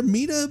 Is there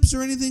meetups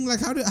or anything? Like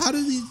how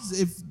do these?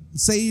 If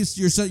say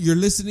you're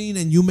listening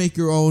and you make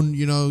your own,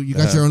 you know, you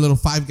got your own little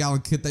 5-gallon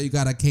kit that you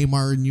got at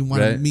Kmart and you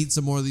want to Right. meet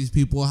some more of these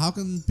people. How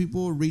can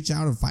people reach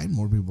out and find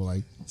more people?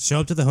 Like, Show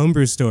up to the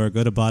homebrew store.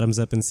 Go to Bottoms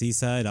Up in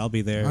Seaside. I'll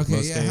be there okay,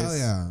 most yeah, days. hell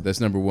yeah. That's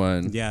number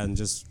one. Yeah, and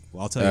just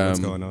I'll tell you what's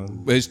going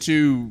on. There's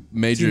two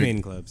major Two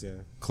main clubs. Yeah.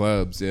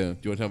 clubs. Yeah. Do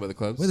you want to talk about the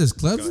clubs? Wait, there's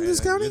clubs in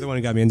this You're county? the one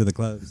who got me into the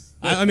clubs.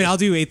 I mean, I'll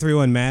do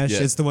 831 Mash. Yeah.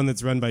 It's the one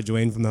that's run by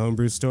Dwayne from the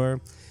homebrew store.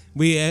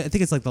 I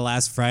think it's like the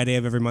last Friday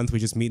of every month. We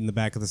just meet in the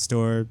back of the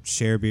store,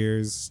 share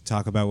beers,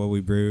 talk about what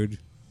we brewed,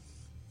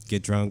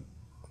 get drunk,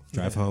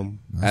 drive home,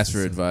 Ask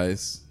for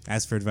advice.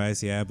 ask for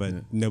advice. Yeah, but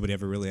nobody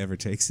ever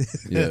takes it.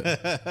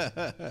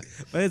 Yeah.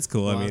 But it's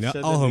cool. I mean,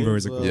 Well, all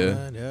homebrewers are cool. Yeah.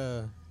 Man,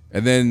 yeah.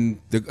 And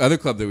then the other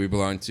club that we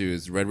belong to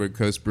is Redwood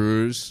Coast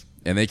Brewers,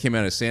 and they came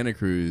out of Santa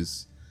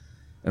Cruz.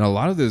 And a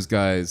lot of those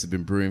guys have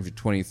been brewing for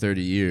 20,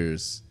 30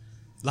 years.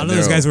 A lot of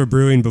those guys were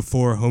brewing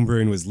before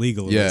homebrewing was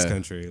legal in this Yeah.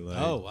 country. Like,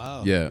 Oh,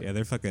 wow. Yeah. yeah,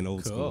 they're fucking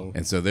old Cool. school.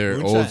 And so they're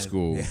Moonshine. old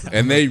school.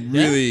 And they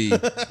really We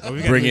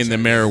got bring in the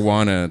moonshine.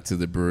 marijuana to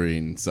the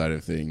brewing side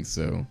of things.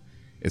 So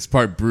It's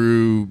part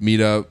brew, meet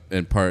up,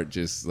 and part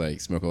just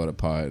like smoke a lot of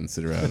pot and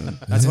sit around. And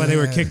That's why they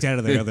were kicked out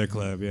of their other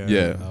club. Yeah.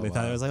 Yeah. They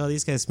thought it was like, oh,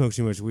 these guys smoke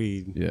too much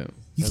weed. yeah,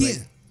 You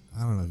can't.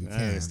 I don't know if you can.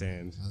 I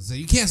understand. So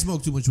you can't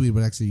smoke too much weed,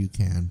 but actually you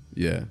can.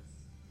 yeah.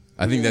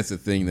 I think that's the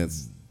thing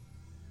that's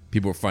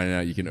people are finding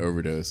out you can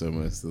overdose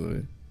almost.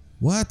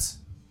 What?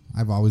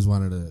 I've always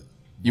wanted to.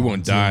 You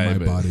won't die, my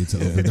but body to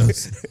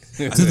overdose.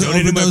 To the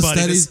overdose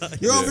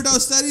studies. Your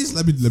overdose studies?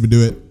 Let me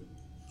do it.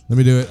 Let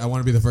me do it. I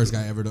want to be the first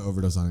guy ever to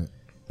overdose on it.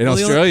 In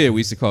Australia, we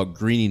used to call it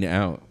greening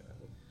out.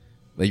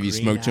 Like if you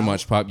Green smoke too out?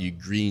 much pop, you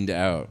greened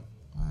out.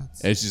 What?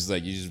 And it's just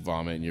like you just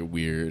vomit and you're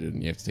weird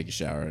and you have to take a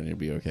shower and you'll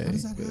be okay. How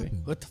does that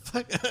happen? What the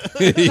fuck?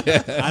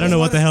 I don't know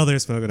what the hell they're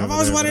smoking over I've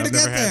always there, wanted but to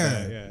I've get never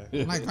had there. that,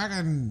 yeah. Like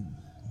fucking.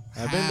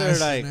 I've been there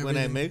like hash when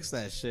I and mix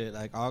that shit,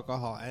 like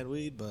alcohol and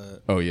weed,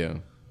 but Oh yeah,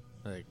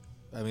 like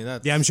I mean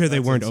that's Yeah, I'm sure they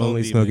that's weren't its own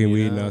only demon, smoking you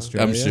weed in know?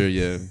 Australia. I'm sure.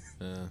 Yeah.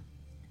 Yeah.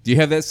 Do you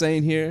have that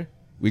saying here?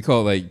 We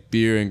call it like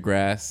beer and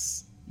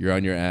grass. You're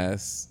on your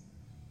ass.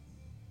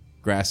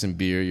 Grass and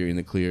beer. You're in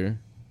the clear.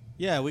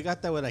 Yeah, we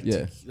got that with like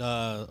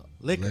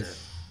liquor.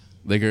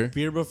 Liquor.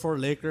 Beer before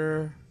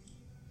liquor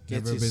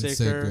gets Never you been sicker.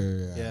 sicker,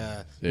 yeah.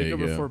 Yeah. There Liquor you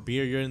go. before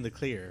beer, you're in the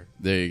clear.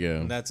 There you go.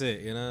 And that's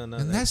it, you know? And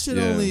that should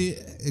Yeah. only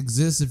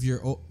exist if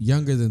you're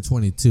younger than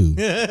 22.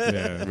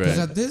 Yeah. Because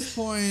Right. at this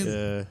point,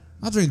 Yeah.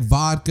 I'll drink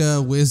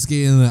vodka,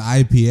 whiskey, and an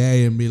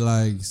IPA and be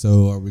like,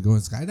 so are we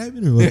going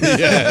skydiving or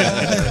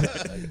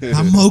what?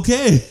 I'm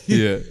okay.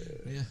 Yeah.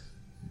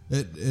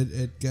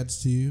 It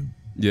gets to you.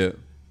 Yeah.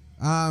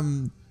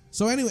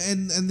 So anyway,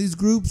 and these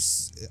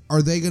groups,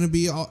 are they going to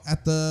be all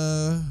at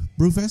the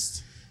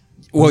Brewfest?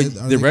 Well, Are the they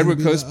gonna Redwood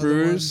be Coast the other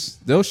Brewers, ones?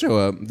 they'll show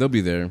up. They'll be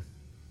there.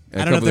 I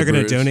don't know if they're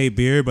going to donate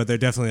beer, but they're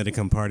definitely going to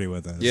come party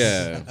with us.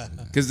 Yeah.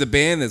 Because the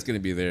band that's going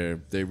to be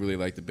there, they really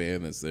like the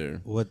band that's there.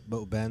 What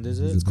band is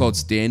it? It's called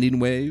Standing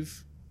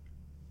Wave.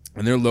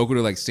 And they're local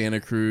to like Santa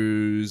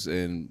Cruz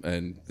and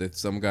that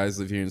some guys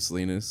live here in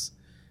Salinas.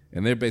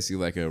 And they're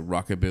basically like a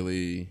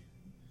rockabilly,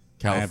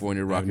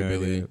 California I have no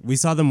rockabilly. idea. We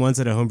saw them once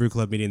at a homebrew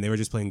club meeting. They were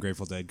just playing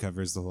Grateful Dead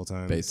covers the whole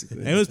time.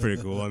 Basically. It was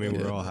pretty cool. I mean,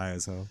 we were all high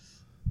as hell.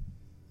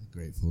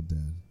 Grateful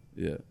Dead.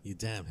 Yeah. You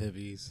damn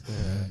hippies.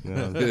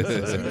 No.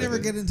 I never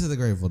get into the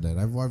Grateful Dead.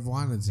 I've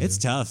wanted to. It's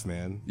tough,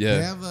 man. Yeah.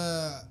 They have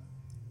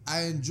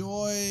I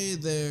enjoy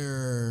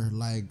their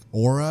like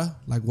aura,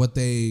 like what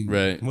they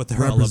Right. What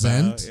they're all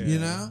represent. about. You yeah.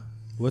 know,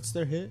 What's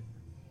their hit?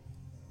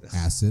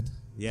 acid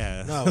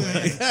Yeah. No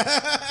way.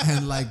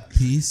 and like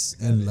peace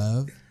and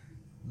love.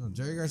 No,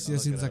 Jerry Garcia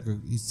seems like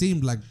he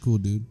seemed like a cool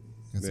dude.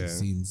 Guess Yeah. he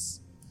seems.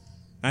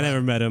 I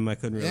never met him. I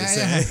couldn't really Yeah,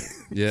 say.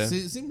 yeah.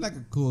 Yeah. Seemed like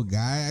a cool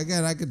guy.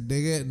 Again, I could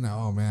dig it.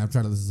 No, oh, man, I'm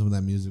trying to listen to some of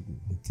that music.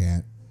 I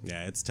can't.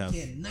 Yeah, it's tough.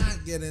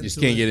 Cannot get into it. You just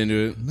can't get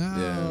into it.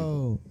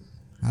 No.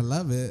 I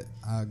love it.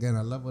 Again,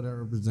 I love what it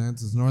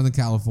represents. It's Northern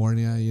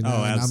California, you know. Oh,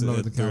 and I'm absolutely.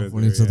 Northern Through and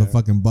California through, to the yeah.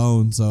 fucking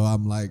bone. So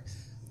I'm like,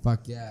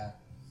 fuck yeah.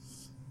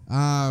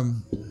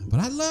 But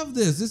I love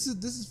this. This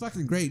is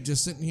fucking great.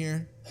 Just sitting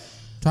here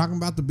talking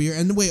about the beer.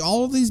 And wait,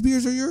 all of these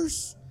beers are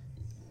yours?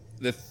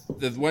 The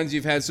ones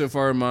you've had so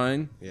far are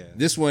mine. Yeah.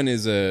 This one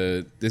is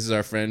this is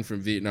our friend from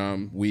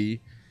Vietnam. He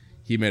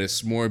made a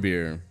s'more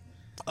beer.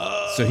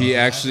 So he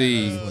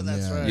actually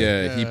That's right.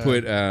 yeah, he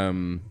put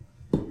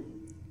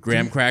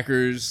graham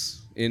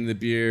crackers in the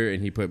beer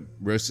and he put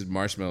roasted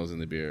marshmallows in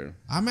the beer.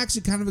 I'm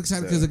actually kind of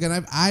excited because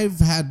again, I've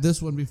had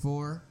this one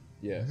before.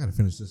 Yeah. I gotta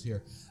finish this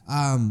here.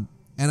 And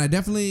I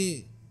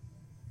definitely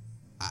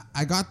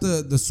I got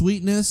the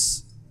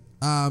sweetness.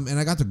 And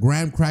I got the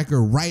graham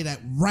cracker right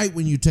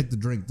when you take the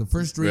drink. The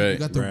first drink, Right. you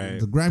got Right.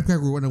 the graham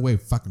cracker went away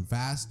fucking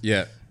fast.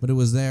 Yeah. But it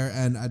was there,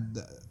 and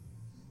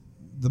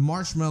the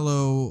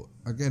marshmallow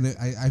again.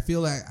 I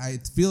feel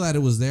that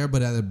it was there,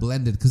 but it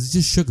blended because it's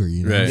just sugar,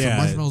 you know. Right. So Yeah,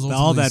 marshmallows all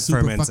ultimately that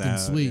super ferments fucking out,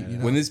 sweet. yeah. You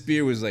know? When this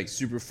beer was like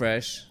super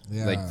fresh,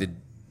 Yeah. like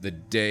the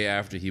day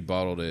after he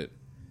bottled it,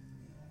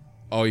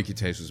 all you could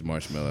taste was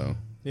marshmallow.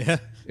 Yeah.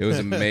 It was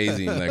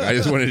amazing. Like I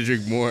just wanted to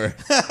drink more.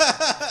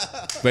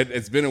 But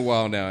it's been a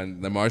while now,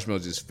 and the marshmallow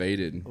just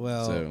faded.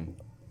 Well, so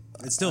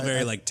It's still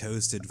very like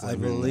toasted. I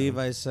flavor. believe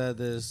I said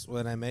this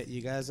when I met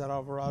you guys at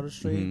Alvarado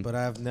Street, Mm-hmm. but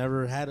I've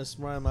never had a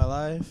s'more in my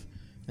life.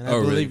 And I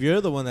Oh, believe really?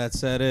 you're the one that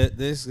said it.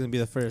 This is going to be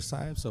the first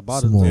time. So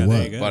bottom S'more Yeah, what?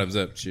 there you go. bottoms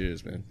up.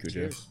 Cheers, man. Good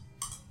job. Cheers.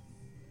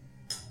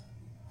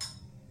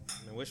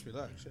 And wish me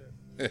luck.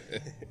 Shit.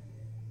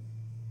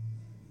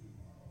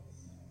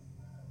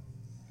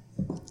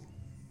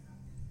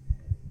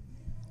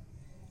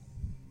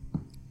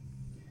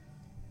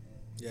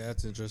 Yeah,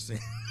 that's interesting.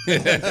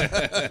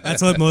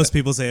 That's what most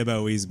people say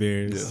about Wee's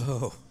beers.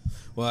 Oh,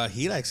 well,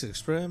 he likes to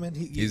experiment.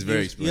 He's very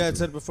Yeah, I experimental.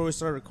 said before we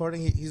started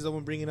recording, he's the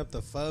one bringing up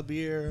the pho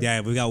beer.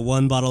 Yeah, we got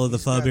one bottle of the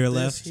He's pho got beer this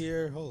left.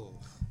 here. Oh.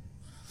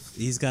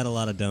 He's got a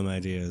lot of dumb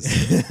ideas,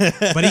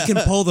 but he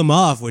can pull them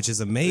off, which is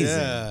amazing.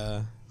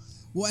 Yeah.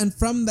 Well, and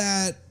from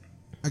that,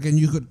 again,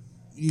 you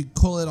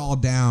cool it all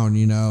down.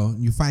 You know,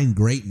 you find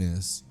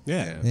greatness.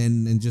 Yeah.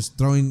 And just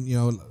throwing, you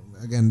know,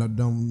 again,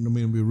 don't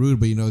mean to be rude,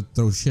 but you know,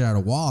 throw shit at a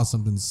wall,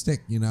 something to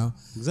stick, you know.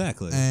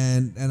 Exactly.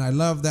 And I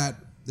love that.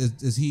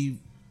 Is he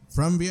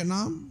from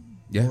Vietnam?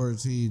 Yeah. Or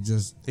is he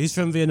just... He's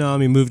from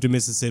Vietnam. He moved to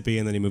Mississippi,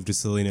 and then he moved to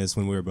Salinas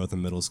when we were both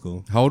in middle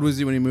school. How old was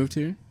he when he moved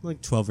here?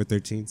 Like 12 or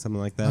 13, something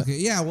like that. Okay,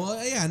 yeah,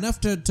 well, yeah, enough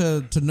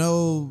to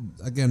know,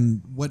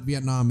 again, what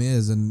Vietnam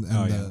is and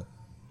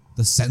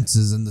the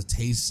senses and the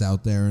tastes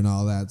out there and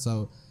all that.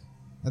 So,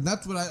 and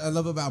that's what I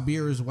love about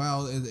beer as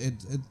well.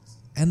 It's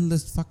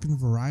endless fucking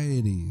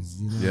varieties,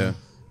 you know?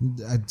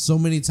 Yeah. So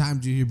many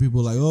times you hear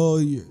people like,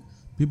 oh,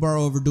 people are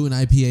overdoing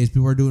IPAs.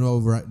 People are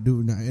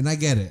doing, and I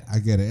get it.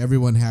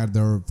 Everyone had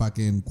their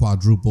fucking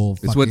quadruple.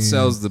 It's what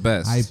sells the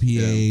best.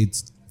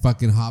 IPA,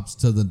 fucking hops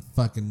to the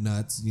fucking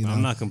nuts. You know,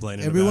 I'm not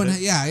complaining. Everyone, about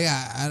it.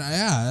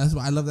 yeah. That's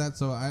why I love that.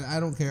 So I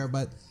don't care.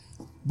 But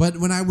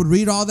when I would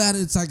read all that,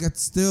 it's like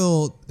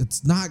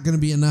it's not going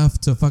to be enough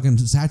to fucking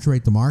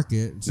saturate the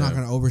market. It's not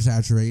going to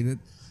oversaturate it,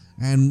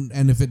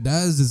 and if it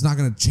does, it's not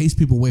going to chase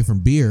people away from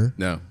beer.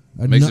 No,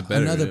 makes it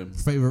better. Another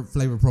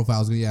flavor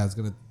profile is it's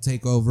going to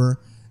take over.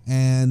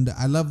 And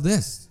I love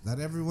this that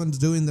everyone's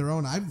doing their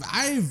own. I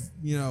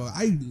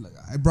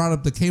brought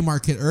up the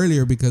Kmart kit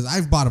earlier because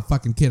I've bought a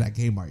fucking kit at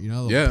Kmart. You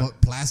know,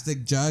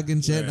 plastic jug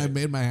and shit. And I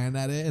made my hand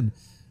at it, and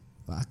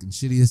fucking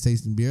shittiest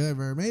tasting beer I've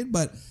ever made.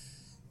 But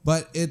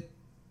it,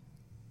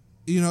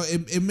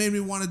 it made me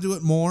want to do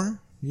it more.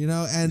 You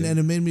know, and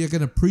it made me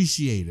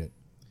appreciate it.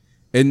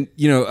 And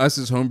us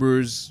as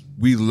homebrewers,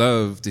 we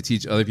love to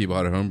teach other people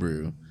how to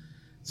homebrew.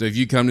 So if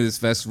you come to this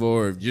festival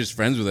or if you're just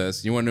friends with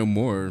us, you want to know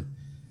more.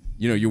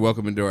 You're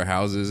welcome into our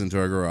houses, into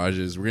our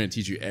garages. We're going to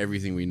teach you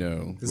everything we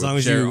know. As long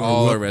as share you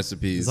all our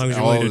recipes. As long as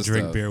you're willing to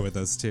drink beer with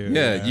us, too.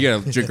 Yeah, you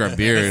got to drink our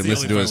beer and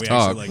listen to us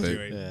talk. We'll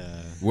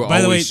By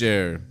the way, always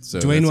share. So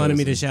Dwayne wanted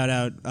me to shout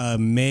out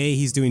May.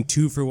 He's doing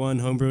 2-for-1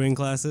 homebrewing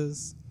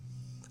classes.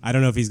 I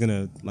don't know if he's going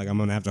to, I'm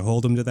going to have to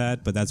hold him to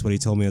that, but that's what he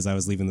told me as I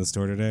was leaving the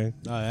store today.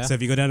 Oh, yeah? So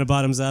if you go down to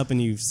Bottoms Up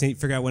and you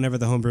figure out whenever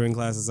the homebrewing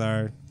classes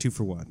are,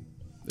 2-for-1.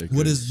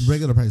 What is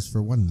regular price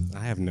for one?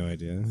 I have no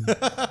idea.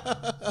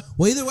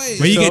 Well, either way,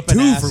 you get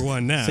 2 for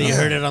 1 now. So you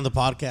heard it on the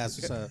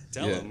podcast. So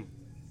Tell him.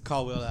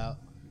 Call Will out.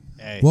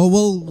 Hey. Well,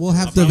 we'll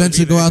have to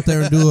eventually go out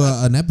there and do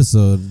an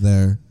episode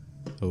there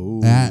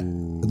at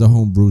the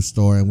homebrew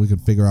store, and we can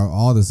figure out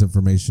all this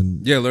information.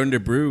 Yeah, learn to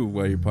brew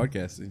while you're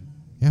podcasting.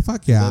 Yeah,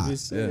 fuck yeah.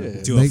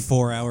 Do a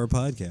 4-hour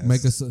podcast.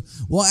 Make us.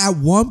 Well, at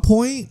one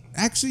point,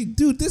 actually,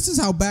 dude, this is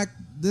how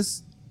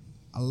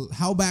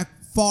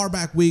far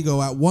back we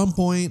go. At one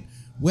point,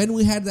 when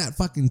we had that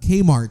fucking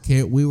Kmart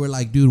kit, we were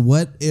like, dude,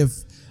 what if,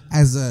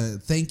 as a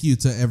thank you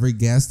to every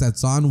guest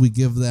that's on, we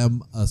give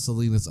them a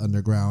Salinas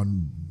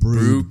Underground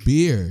brewed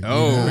beer?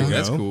 Oh,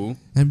 that's cool.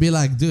 And be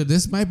like, dude,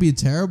 this might be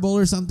terrible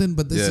or something,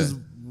 but this is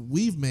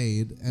we've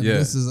made, and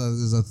this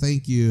is a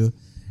thank you.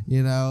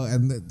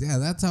 And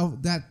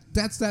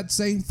that's that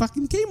same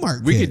fucking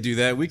Kmart. We could do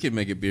that. We could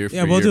make a beer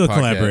for we'll do a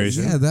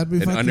collaboration. Yeah, that'd be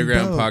an fucking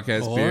underground dope.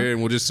 podcast beer, and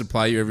we'll just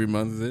supply you every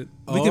month with it.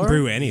 We can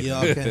brew anything.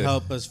 Y'all can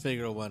help us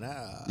figure one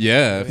out.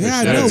 Yeah,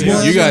 yeah, sure. no,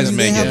 well, you guys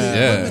make it.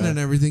 Yeah, and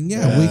everything.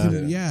 Yeah, we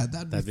can. Yeah,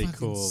 that'd be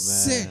cool, man.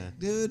 Sick,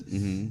 dude.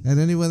 Mm-hmm. And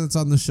anyone that's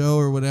on the show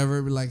or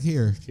whatever, be like,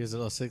 here's a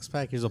little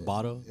 6-pack. Here's a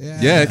bottle.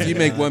 Yeah, if you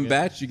make one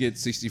batch, you get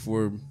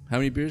 64. How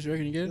many beers do you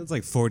reckon you get? It's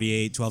like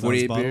 48,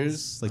 12-ounce bottles.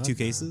 Beers, like 2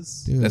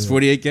 cases. Dude. That's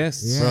 48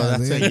 guests. Yeah, bro,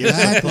 that's a year's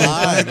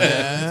supply, man.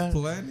 That's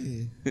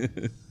plenty.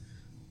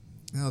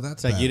 No,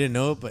 that's like you didn't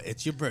know it, but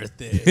it's your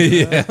birthday.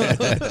 Yeah.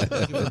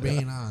 Thank you for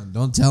being on.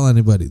 Don't tell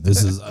anybody.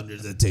 This is under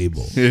the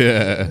table.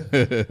 Yeah.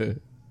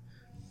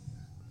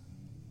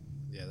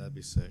 Yeah, that'd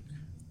be sick.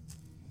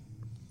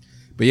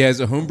 But yeah, as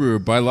a home brewer,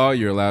 by law,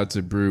 you're allowed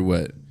to brew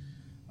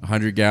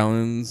 100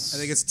 gallons? I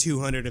think it's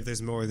 200 if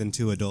there's more than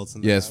 2 adults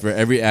in the house. For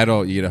every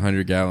adult, you get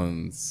 100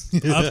 gallons.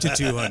 Up to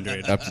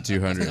 200. Up to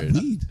 200.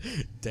 Weed.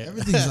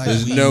 Everything's like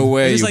There's weed. no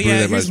way you brew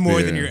that much here's more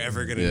beer. than you're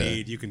ever going to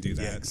need. You can do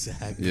that. Yeah,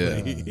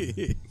 exactly.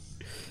 Yeah.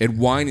 And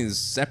wine is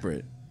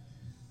separate.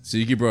 So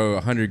you could brew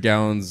 100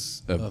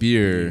 gallons of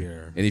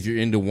beer. And if you're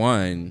into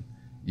wine,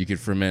 you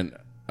could ferment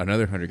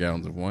another 100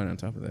 gallons of wine on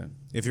top of that.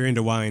 If you're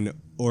into wine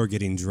or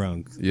getting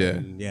drunk, yeah,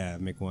 then,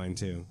 make wine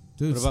too.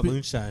 Dude, what about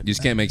moonshine? You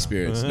just can't make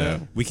spirits.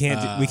 No, we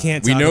can't. We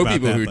can't. We talk know about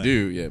people that, who but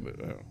do. Yeah, but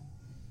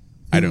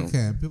I don't.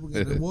 People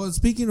can. Well,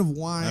 speaking of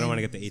wine, I don't want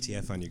to get the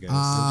ATF on you guys.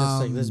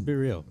 Just like, let's be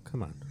real.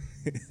 Come on.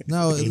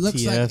 No, it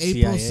looks like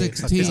April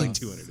 16th. Like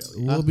 $200.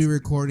 We'll be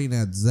recording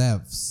at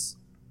Zeph's.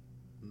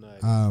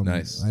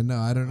 Nice. I know.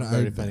 I don't know. I'm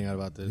already finding out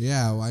about this.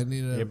 Yeah, well, I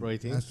need a April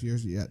 18th. Last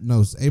year's. Yeah, no,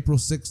 it's April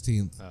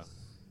 16th. Oh.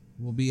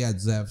 We'll be at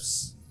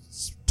Zeph's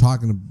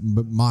talking to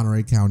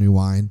Monterey County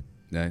wine.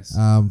 Nice.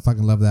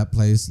 Fucking love that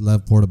place.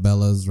 Love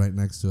Portobello's right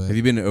next to it. Have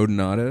you been to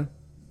Odonata?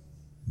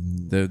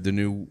 The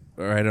new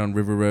right on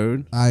River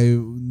Road.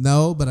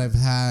 No, but I've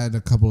had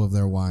a couple of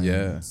their wines.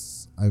 Yeah.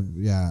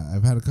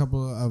 I've had a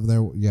couple of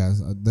their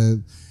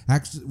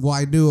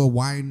I do a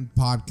wine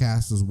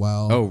podcast as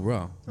well. Oh,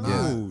 wow.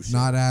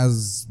 Not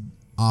as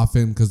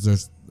often because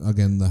there's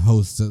again the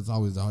host. It's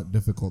always a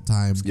difficult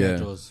time.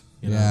 Schedules.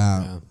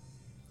 Yeah.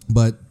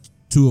 But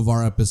 2 of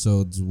our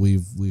episodes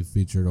we've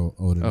featured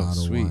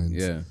Odonata wines.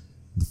 Yeah.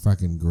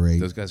 Fucking great.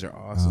 Those guys are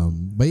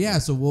awesome. But yeah,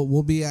 so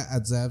we'll be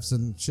at Zeph's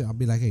and shit. I'll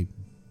be like, hey,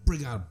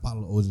 bring out a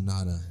bottle of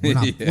Ojinada.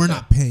 We're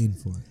not paying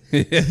for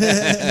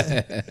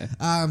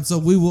it. So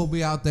we will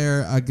be out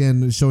there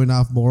again, showing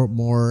off more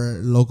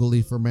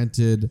locally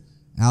fermented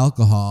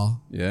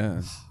alcohol.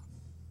 Yeah,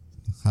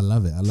 I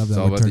love it. I love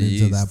that we're turning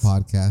into that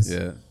podcast.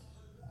 Yeah.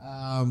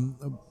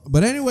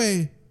 But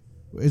anyway,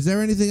 is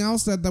there anything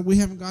else that we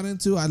haven't got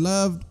into? I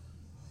loved.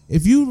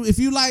 If you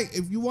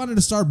wanted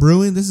to start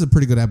brewing, this is a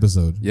pretty good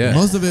episode. Yeah.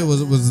 Most of it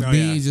was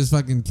me just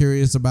fucking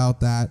curious about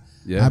that.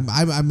 Yeah.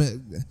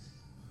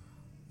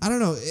 I don't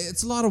know.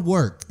 It's a lot of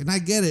work, and I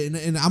get it.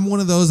 And I'm one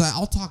of those.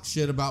 I'll talk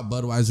shit about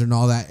Budweiser and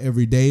all that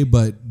every day,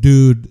 but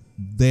dude,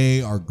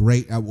 they are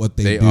great at what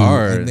they do.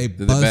 And they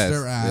bust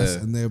their ass,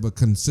 and they have a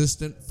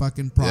consistent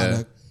fucking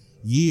product.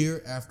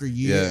 Year after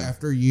year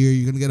after year,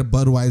 you're gonna get a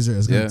Budweiser.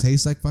 It's gonna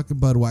taste like fucking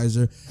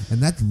Budweiser, and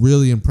that's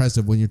really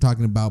impressive when you're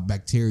talking about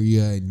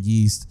bacteria and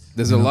yeast.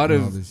 There's a lot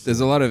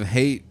of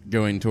hate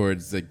going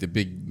towards like the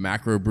big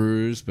macro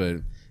brewers,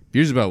 but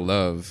beer's about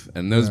love,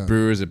 and those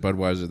brewers at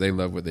Budweiser, they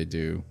love what they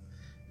do,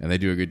 and they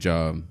do a good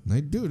job.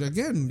 They do it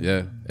again. Yeah,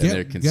 and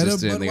they're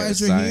consistent. Get a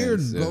Budweiser here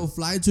and go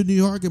fly to New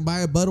York and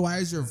buy a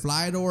Budweiser.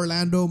 Fly to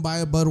Orlando and buy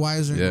a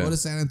Budweiser. And go to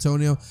San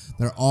Antonio.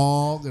 They're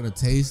all gonna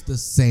taste the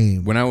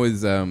same. When I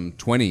was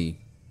 20,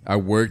 I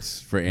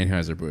worked for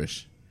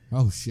Anheuser-Busch.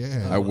 Oh shit!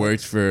 I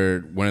worked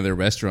for one of their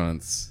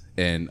restaurants,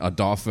 and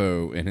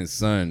Adolfo and his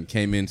son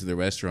came into the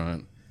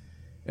restaurant,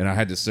 and I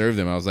had to serve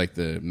them. I was like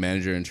the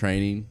manager in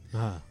training,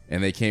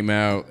 and they came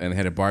out and they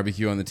had a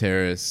barbecue on the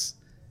terrace,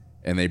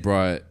 and they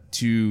brought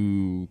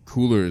 2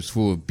 coolers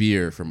full of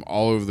beer from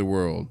all over the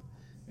world,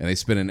 and they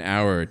spent an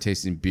hour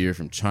tasting beer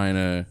from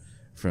China,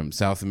 from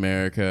South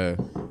America,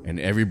 and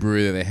every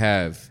brewery that they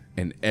have.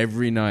 And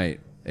every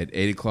night at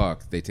 8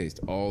 o'clock, they taste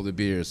all the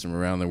beers from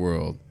around the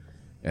world,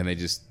 and they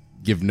just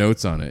give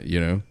notes on it.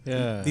 Yeah,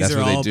 these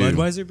are all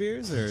Budweiser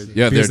beers, or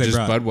they're just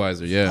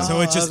Budweiser. Yeah,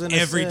 so it's just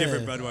every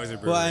different Budweiser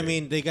brewery. Well, I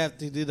mean, they got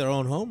to do their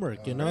own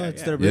homework.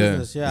 It's their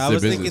business. Yeah, I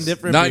was thinking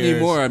different. Not beers.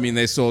 Anymore. I mean,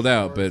 they sold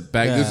out, but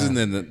back this was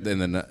in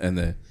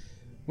the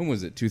when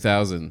was it?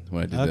 2000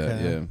 when I did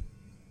that. Yeah,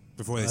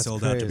 before they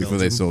sold out to Belgium. Before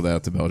they sold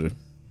out to Belgium.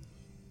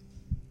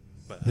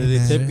 But did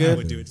they tip good? I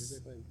would do it.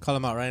 Call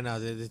them out right now.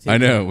 I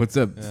know. What's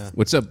up? Yeah.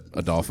 What's up,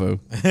 Adolfo?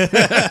 Let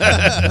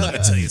me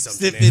tell you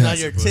something. Sipping on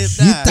your tip. You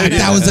thought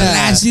that was the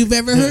last you've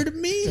ever heard of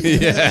me?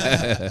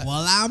 Yeah.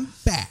 Well, I'm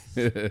back.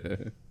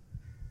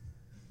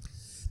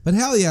 But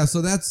hell yeah.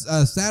 So that's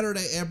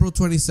Saturday, April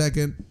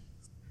 22nd.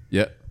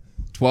 Yep.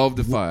 12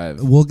 to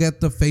 5. We'll get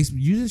the Facebook.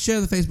 You didn't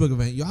share the Facebook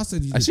event. Y'all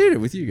said you I shared it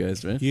with you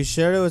guys, man. You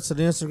shared it with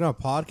Salinas Underground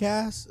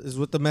podcast, is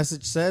what the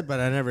message said, but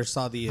I never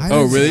saw the.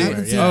 Oh, really? I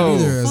didn't see it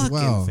either as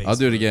well. I'll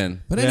do it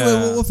again. But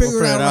anyway, we'll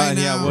figure it out right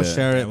now. Yeah, we'll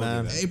share it,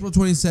 man. April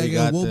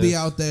 22nd, we'll be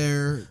out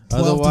there,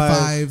 12 to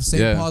 5,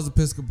 St. Paul's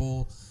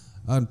Episcopal,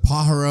 on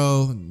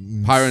Pajaro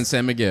and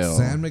San Miguel.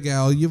 San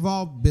Miguel, you've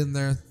all been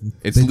there.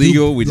 It's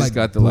legal. We just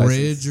got the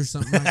bridge license or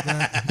something like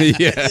that.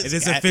 It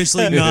is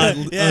officially not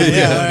illegal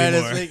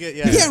anymore.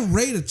 You can't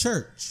raid a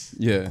church.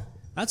 Yeah,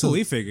 that's what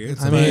we figured.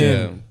 I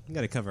mean, you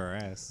got to cover our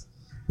ass.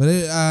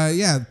 But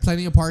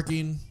plenty of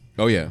parking.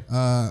 Oh yeah.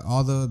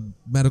 All the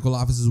medical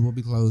offices will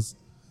be closed,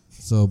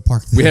 so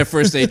park there. We have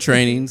first aid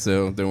training,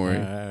 so don't worry.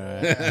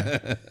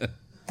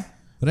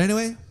 But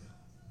anyway,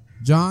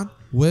 Jon,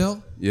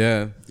 Will.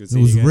 Yeah. It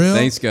was real.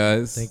 Thanks,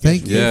 guys.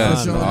 Thank you for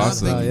showing up.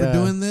 Thank you for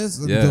doing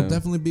this. Yeah. They'll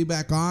definitely be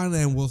back on,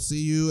 and we'll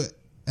see you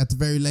at the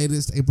very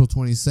latest, April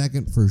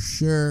 22nd for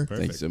sure. Perfect.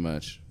 Thanks so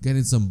much.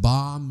 Getting some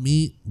Banh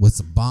Mi with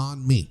some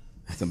Banh Mi.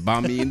 Some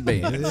Banh Mi and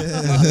band.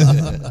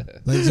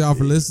 Thanks y'all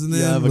for listening.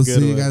 We'll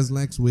see you guys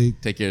next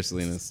week. Take care,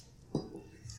 Salinas.